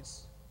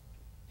always.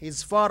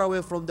 He's far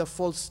away from the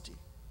falsity.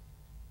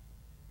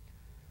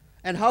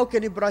 And how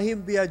can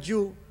Ibrahim be a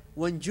Jew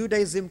when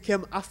Judaism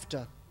came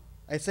after?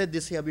 I said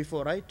this here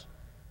before, right?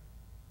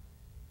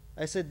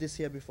 I said this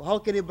here before. How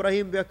can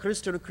Ibrahim be a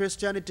Christian when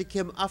Christianity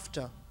came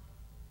after?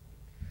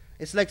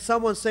 It's like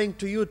someone saying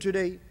to you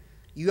today,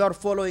 you are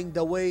following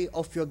the way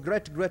of your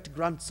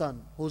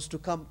great-great-grandson who's to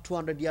come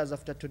 200 years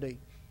after today.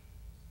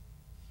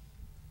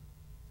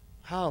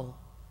 How?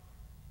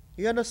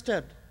 You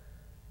understand?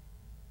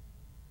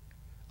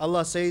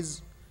 Allah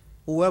says,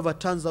 whoever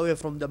turns away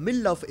from the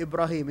millah of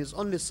Ibrahim is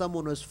only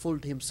someone who has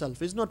fooled himself.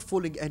 He's not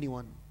fooling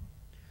anyone.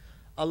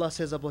 Allah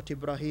says about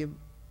Ibrahim,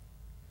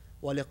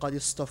 وَلِقَدْ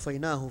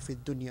اصْطَفَيْنَاهُ فِي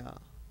الدُّنْيَا.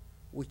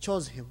 We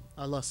chose him,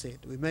 Allah said.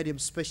 We made him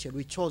special.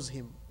 We chose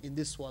him in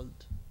this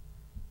world.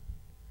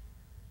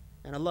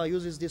 And Allah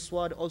uses this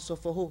word also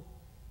for who?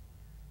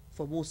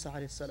 For Musa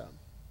alayhi salam.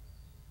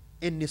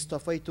 إِنِّي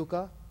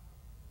اصْطَفَيْتُكَ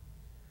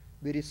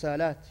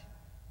بِرِسَالَاتِ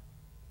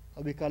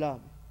وَبِكَلَامِ.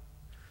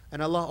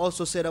 And Allah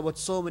also said about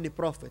so many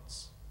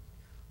prophets,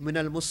 مِنَ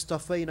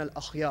الْمُصْطَفَيْنَ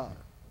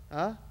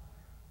الْأَخْيَارِ.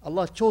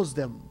 Allah chose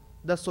them.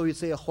 That's why we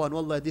say, Akhwan,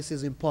 Wallah, this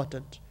is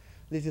important.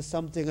 This is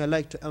something I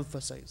like to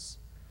emphasize.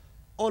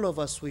 All of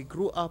us, we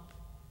grew up,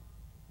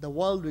 the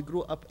world we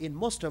grew up in,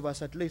 most of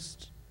us at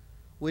least,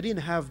 we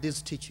didn't have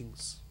these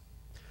teachings.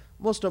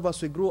 Most of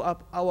us, we grew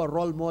up, our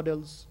role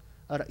models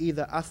are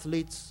either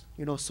athletes,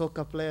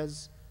 soccer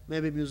players,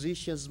 maybe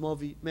musicians,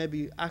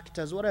 maybe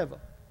actors, whatever.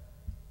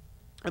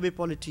 Maybe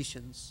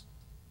politicians.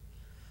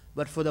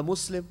 But for the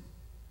Muslim,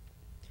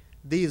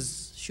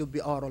 these should be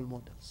our role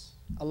models.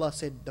 Allah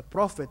said, the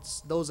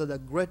prophets, those are the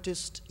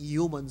greatest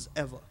humans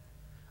ever.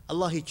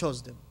 Allah, He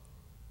chose them.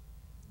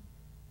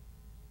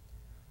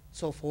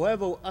 So for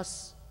whoever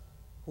us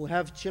who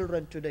have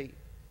children today,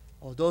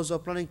 or those who are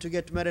planning to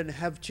get married and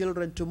have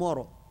children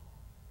tomorrow,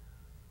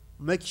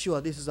 make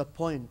sure this is a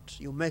point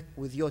you make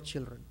with your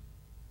children.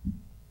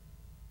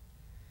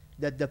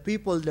 That the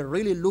people they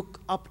really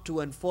look up to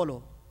and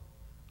follow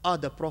are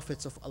the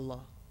prophets of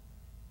Allah.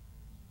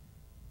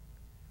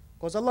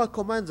 Because Allah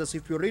commands us,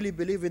 if you really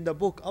believe in the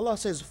book, Allah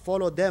says,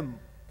 follow them,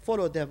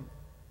 follow them,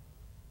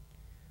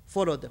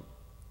 follow them.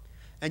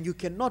 And you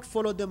cannot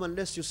follow them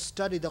unless you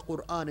study the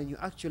Quran and you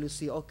actually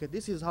see, okay,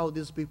 this is how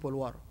these people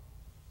were.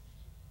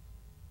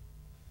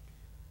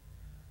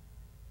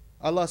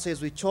 Allah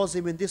says, we chose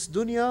him in this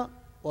dunya,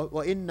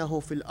 وَإِنَّهُ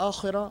فِي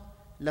الْآخِرَةِ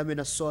لَمِنَ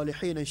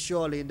الصَّالِحِينَ. And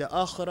surely in the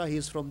akhirah, he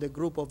is from the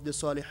group of the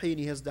salihin.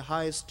 He has the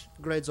highest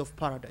grades of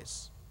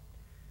paradise.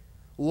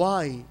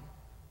 Why?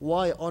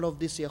 Why all of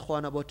this, ya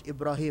Ikhwan, about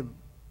Ibrahim?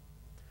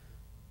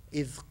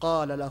 إِذْ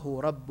قَالَ لَهُ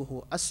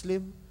رَبُّهُ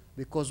أَسْلِمْ.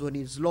 Because when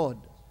his Lord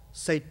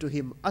said to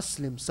him,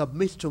 Aslim,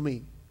 submit to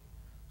me.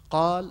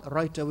 قال,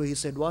 right away he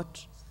said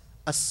what?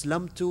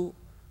 Aslamtu,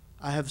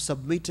 I have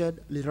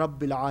submitted لِرَبِّ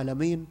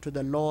الْعَالَمِينَ, to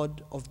the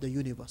Lord of the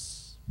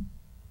universe.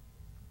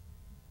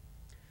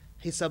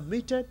 He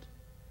submitted.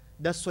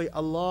 That's why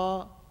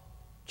Allah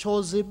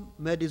chose him,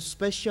 made him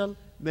special,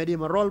 made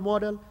him a role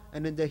model,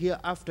 and in the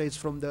hereafter is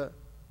from the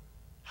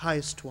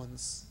highest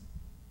ones.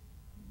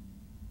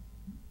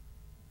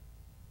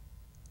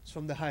 It's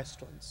from the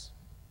highest ones.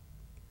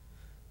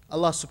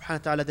 Allah subhanahu wa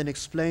ta'ala then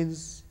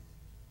explains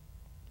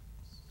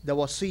the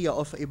wasiyah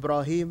of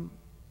Ibrahim.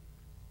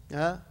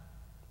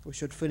 We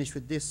should finish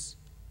with this.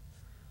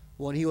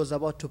 When he was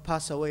about to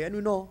pass away, and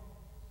we know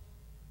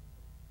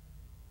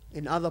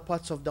in other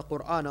parts of the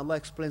Quran, Allah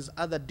explains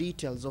other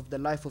details of the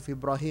life of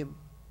Ibrahim,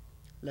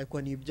 like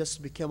when he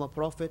just became a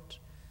prophet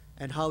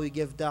and how he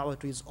gave da'wah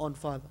to his own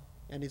father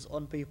and his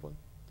own people.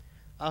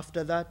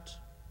 After that,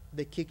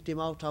 they kicked him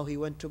out, how he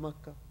went to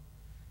Mecca.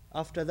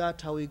 After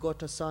that, how he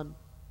got a son.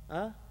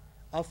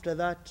 After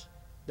that,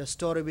 the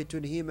story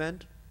between him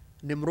and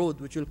Nimrod,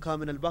 which will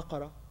come in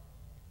Al-Baqara,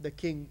 the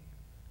king.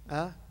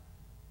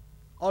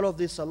 All of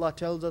this Allah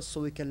tells us so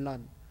we can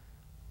learn.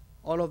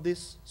 All of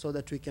this so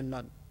that we can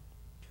learn.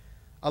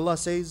 Allah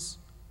says,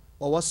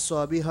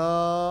 وَوَصَّى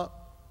بِهَا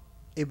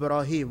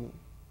إِبْرَاهِيمُ.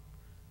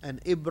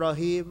 And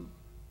Ibrahim,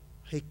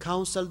 he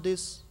counseled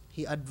this,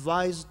 he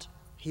advised,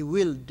 he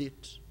willed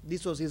it.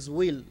 This was his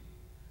will.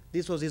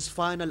 This was his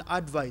final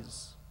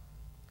advice.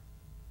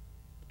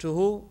 To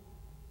who?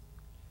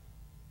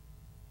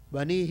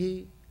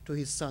 Banihi, to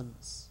his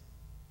sons.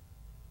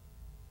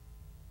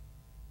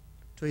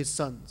 To his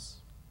sons.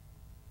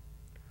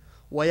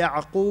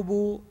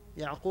 وَيَعْقُوبُ.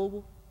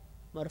 يعقوب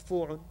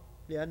مرفوع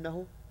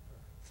لأنه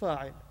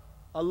فاعل.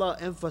 Allah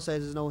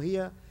emphasizes now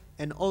here,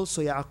 and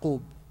also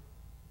Yaqub.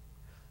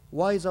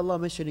 Why is Allah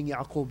mentioning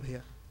Yaqub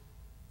here?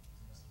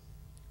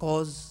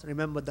 Because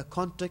remember, the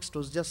context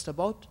was just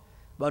about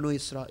Banu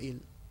Israel.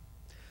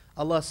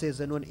 Allah says,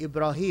 and when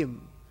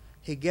Ibrahim,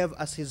 he gave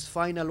us his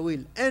final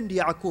will, and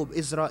Yaqub,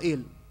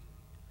 Israel,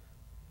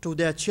 to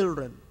their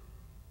children.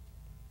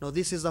 Now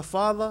this is a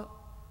father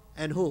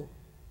and who?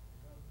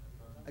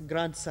 A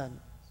grandson.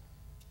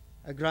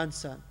 A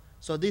grandson.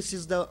 So this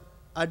is the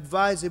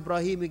advice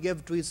Ibrahim he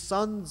gave to his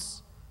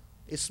sons,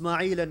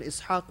 Ismail and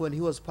Ishaq, when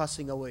he was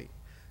passing away.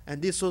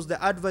 And this was the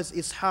advice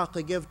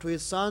Ishaq gave to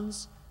his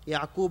sons,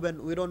 Yaqub,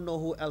 and we don't know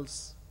who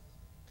else.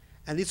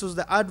 And this was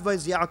the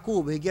advice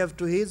Yaqub he gave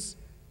to his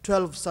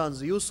 12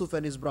 sons, Yusuf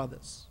and his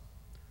brothers.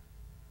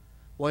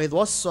 وَإِذْ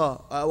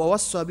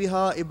وَوَصَّى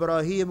بِهَا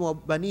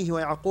إِبْرَاهِيمُ وَبَنِيهِ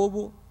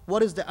وَيَعْقُوبُ.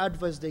 What is the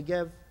advice they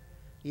gave?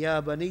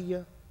 Ya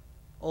Baniya,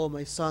 O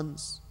my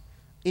sons,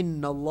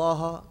 Inna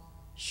Allah,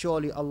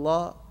 surely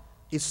Allah,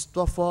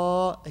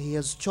 istafa, He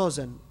has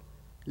chosen,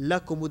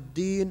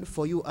 lakumuddin,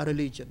 for you a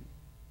religion.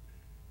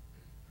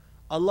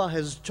 Allah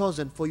has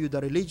chosen for you the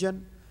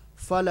religion,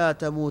 فَلَا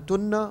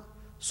تَمُوتُنَّ,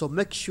 so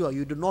make sure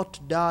you do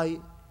not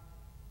die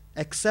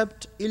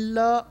except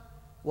إِلَّا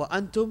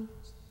وَأَنْتُمْ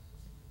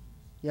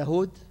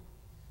Yahud,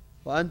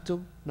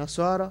 وَأَنْتُمْ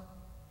Nasara,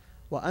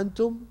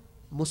 وَأَنْتُمْ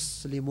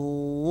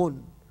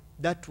Muslimun.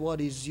 That word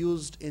is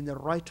used in the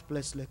right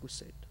place, like we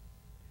said,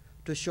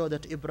 to show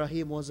that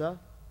Ibrahim was a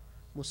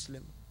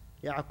Muslim,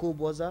 Yaqub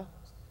was a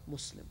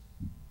Muslim.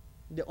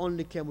 They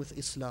only came with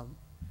Islam.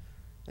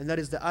 And that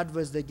is the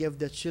advice they gave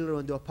their children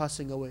when they were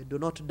passing away. Do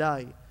not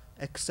die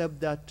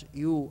except that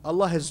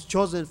Allah has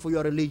chosen for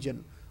your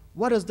religion.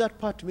 What does that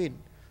part mean?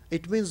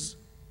 It means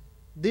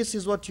this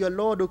is what your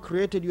Lord who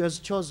created you has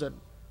chosen.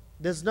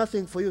 There's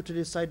nothing for you to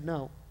decide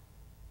now.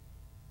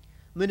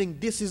 Meaning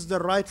this is the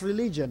right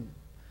religion.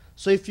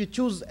 So if you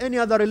choose any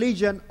other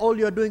religion, all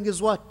you're doing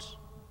is what?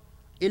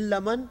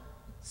 إِلَّا مَنْ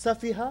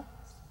سَفِهَ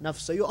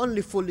نَفْسَ. You're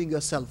only fooling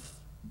yourself.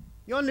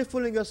 You're only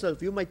fooling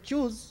yourself. You might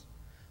choose,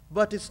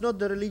 but it's not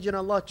the religion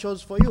Allah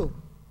chose for you.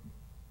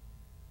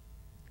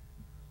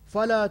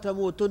 فَلَا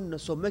تَمُوتُنَّ.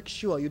 So make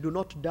sure you do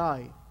not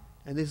die.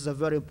 And this is a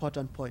very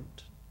important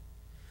point.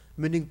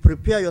 Meaning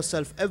prepare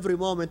yourself every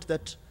moment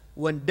that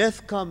when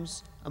death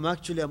comes, I'm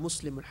actually a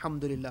Muslim,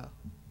 alhamdulillah.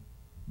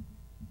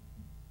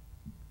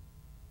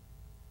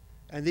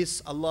 And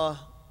this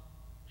Allah,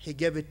 He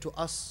gave it to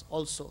us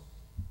also.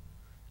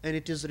 And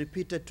it is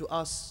repeated to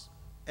us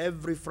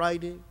every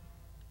Friday,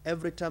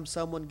 every time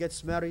someone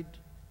gets married.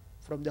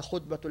 From the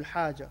Khutbatul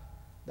Haja,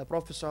 the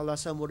Prophet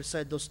ﷺ will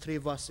recite those 3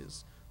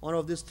 verses. One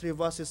of these 3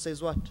 verses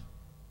says what?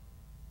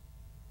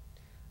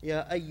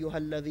 Ya ayyuha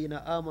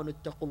alladhina amanu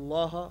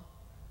ittaqullaha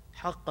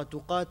haqqa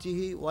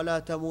tuqatihi wa la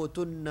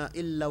tamutunna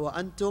illa wa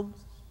antum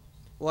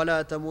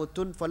fala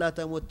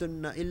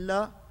tamutunna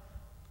illa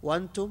wa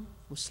antum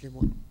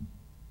muslimun.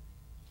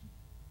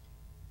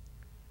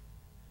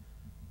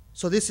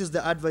 So this is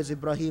the advice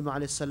Ibrahim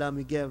alayhi salam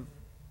he gave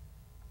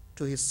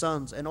to his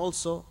sons, and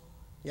also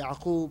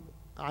Yaqub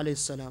alayhi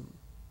salam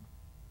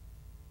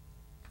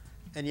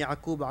and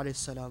Yaqub alayhi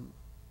salam.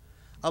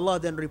 Allah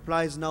then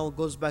replies, now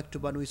goes back to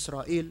Banu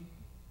Israel.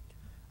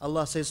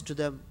 Allah says to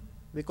them,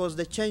 because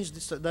they changed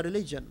the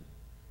religion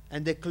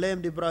and they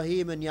claimed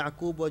Ibrahim and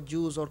Yaqub were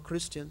Jews or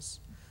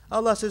Christians.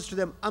 Allah says to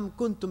them, Am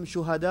kuntum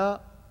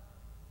shuhada,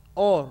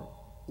 or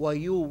were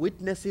you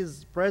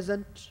witnesses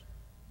present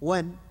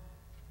when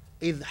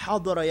إذ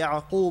حضر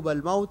يعقوب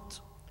الموت,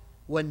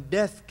 when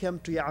death came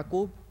to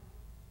Yaqub?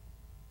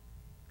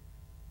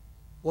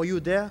 Were you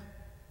there?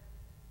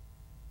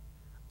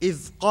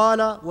 إذ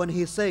قال, when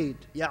he said,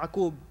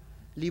 Yaqub,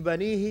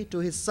 لبنيه, to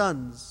his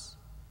sons,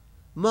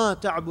 ما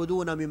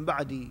تعبدون من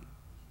بعدي,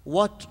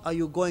 what are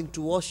you going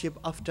to worship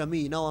after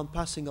me? Now I'm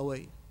passing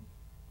away.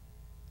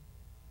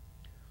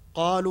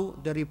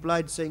 قالوا, they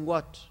replied saying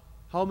what?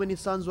 How many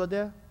sons were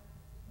there?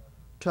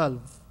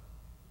 12.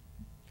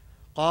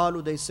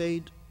 قالوا, they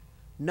said,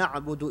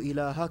 نعبد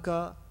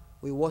إلهك,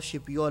 we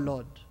worship your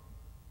Lord,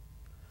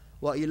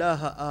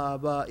 وإله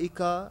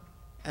آبائك,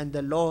 and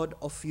the Lord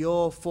of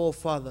your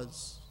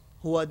forefathers.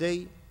 Who are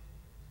they?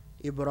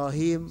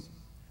 Ibrahim,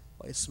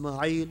 wa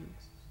Ismail,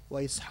 wa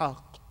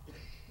Ishaq.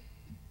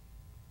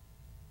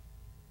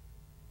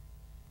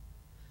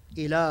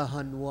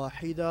 Ilahan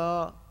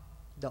wahida,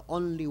 the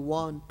only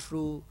one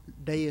true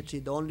deity,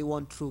 the only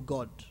one true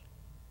God.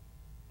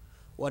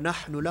 Wa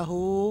nahnu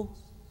lahu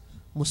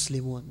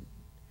muslimun,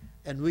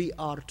 and we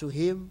are to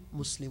him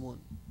Muslimun.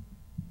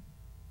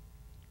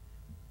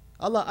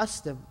 Allah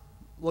asked them,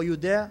 were you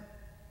there?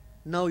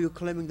 Now you're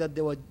claiming that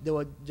they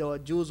were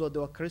Jews or they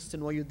were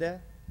Christian. Were you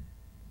there?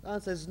 The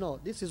answer is no.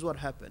 This is what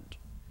happened.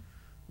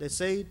 They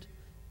said,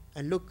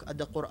 and look at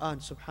the Quran,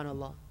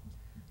 subhanallah.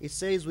 It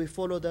says we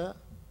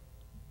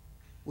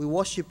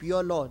worship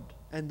your Lord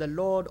and the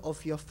Lord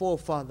of your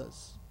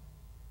forefathers.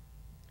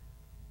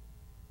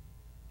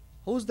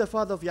 Who's the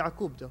father of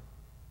Yaqub though?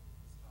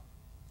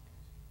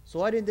 So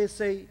why didn't they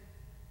say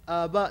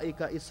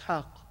Abaika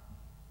Ishaq?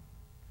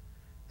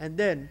 And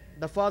then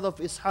the father of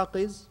Ishaq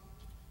is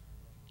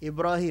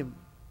Ibrahim.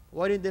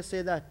 Why didn't they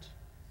say that?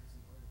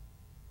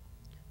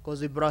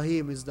 Because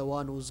Ibrahim is the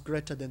one who's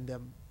greater than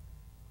them.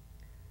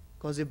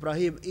 Because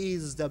Ibrahim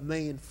is the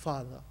main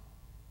father.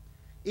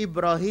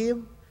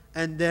 Ibrahim,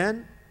 and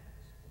then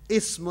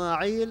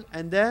Ismail,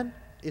 and then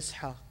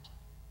Ishaq.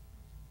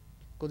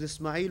 Because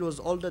Ismail was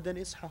older than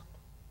Ishaq.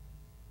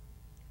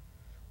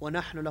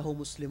 وَنَحْنُ لَهُ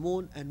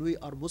مُسْلِمُونَ, and we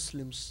are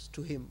Muslims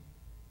to him.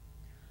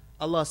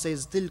 Allah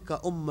says,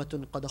 تِلْكَ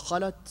أُمَّةٌ قَدْ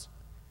خَلَتْ,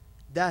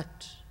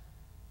 that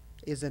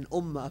is an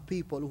ummah, a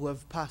people who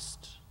have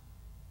passed.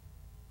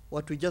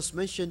 what we just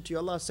mentioned to you,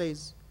 Allah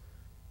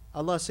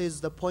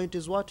says the point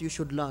is what? You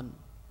should learn.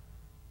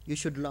 You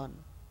should learn.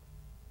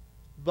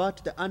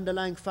 But the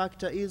underlying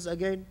factor is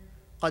again,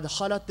 قَدْ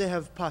خَلَتْ, they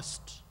have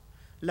passed.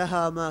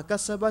 لَهَا مَا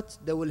كَسَبَتْ,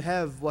 they will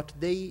have what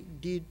they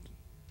did.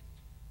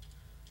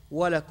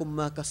 وَلَكُمْ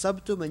مَا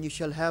كَسَبْتُمْ, and you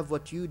shall have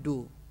what you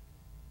do.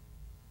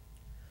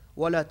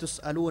 وَلَا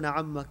تُسْأَلُونَ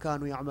عَمَّا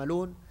كَانُوا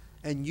يَعْمَلُونَ,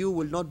 and you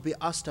will not be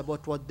asked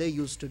about what they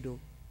used to do.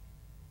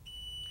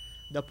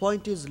 The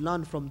point is,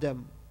 learn from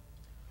them.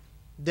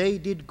 They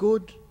did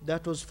good,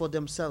 that was for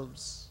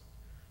themselves.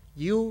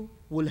 You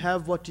will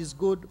have what is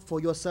good for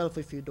yourself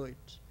if you do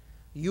it.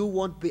 You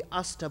won't be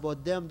asked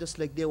about them, just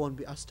like they won't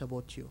be asked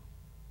about you.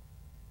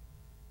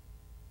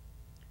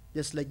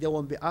 Just like they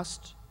won't be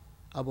asked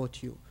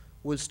about you.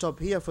 We'll stop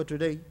here for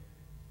today.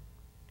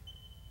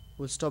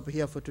 We'll stop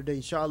here for today,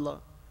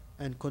 inshallah,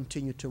 and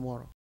continue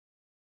tomorrow.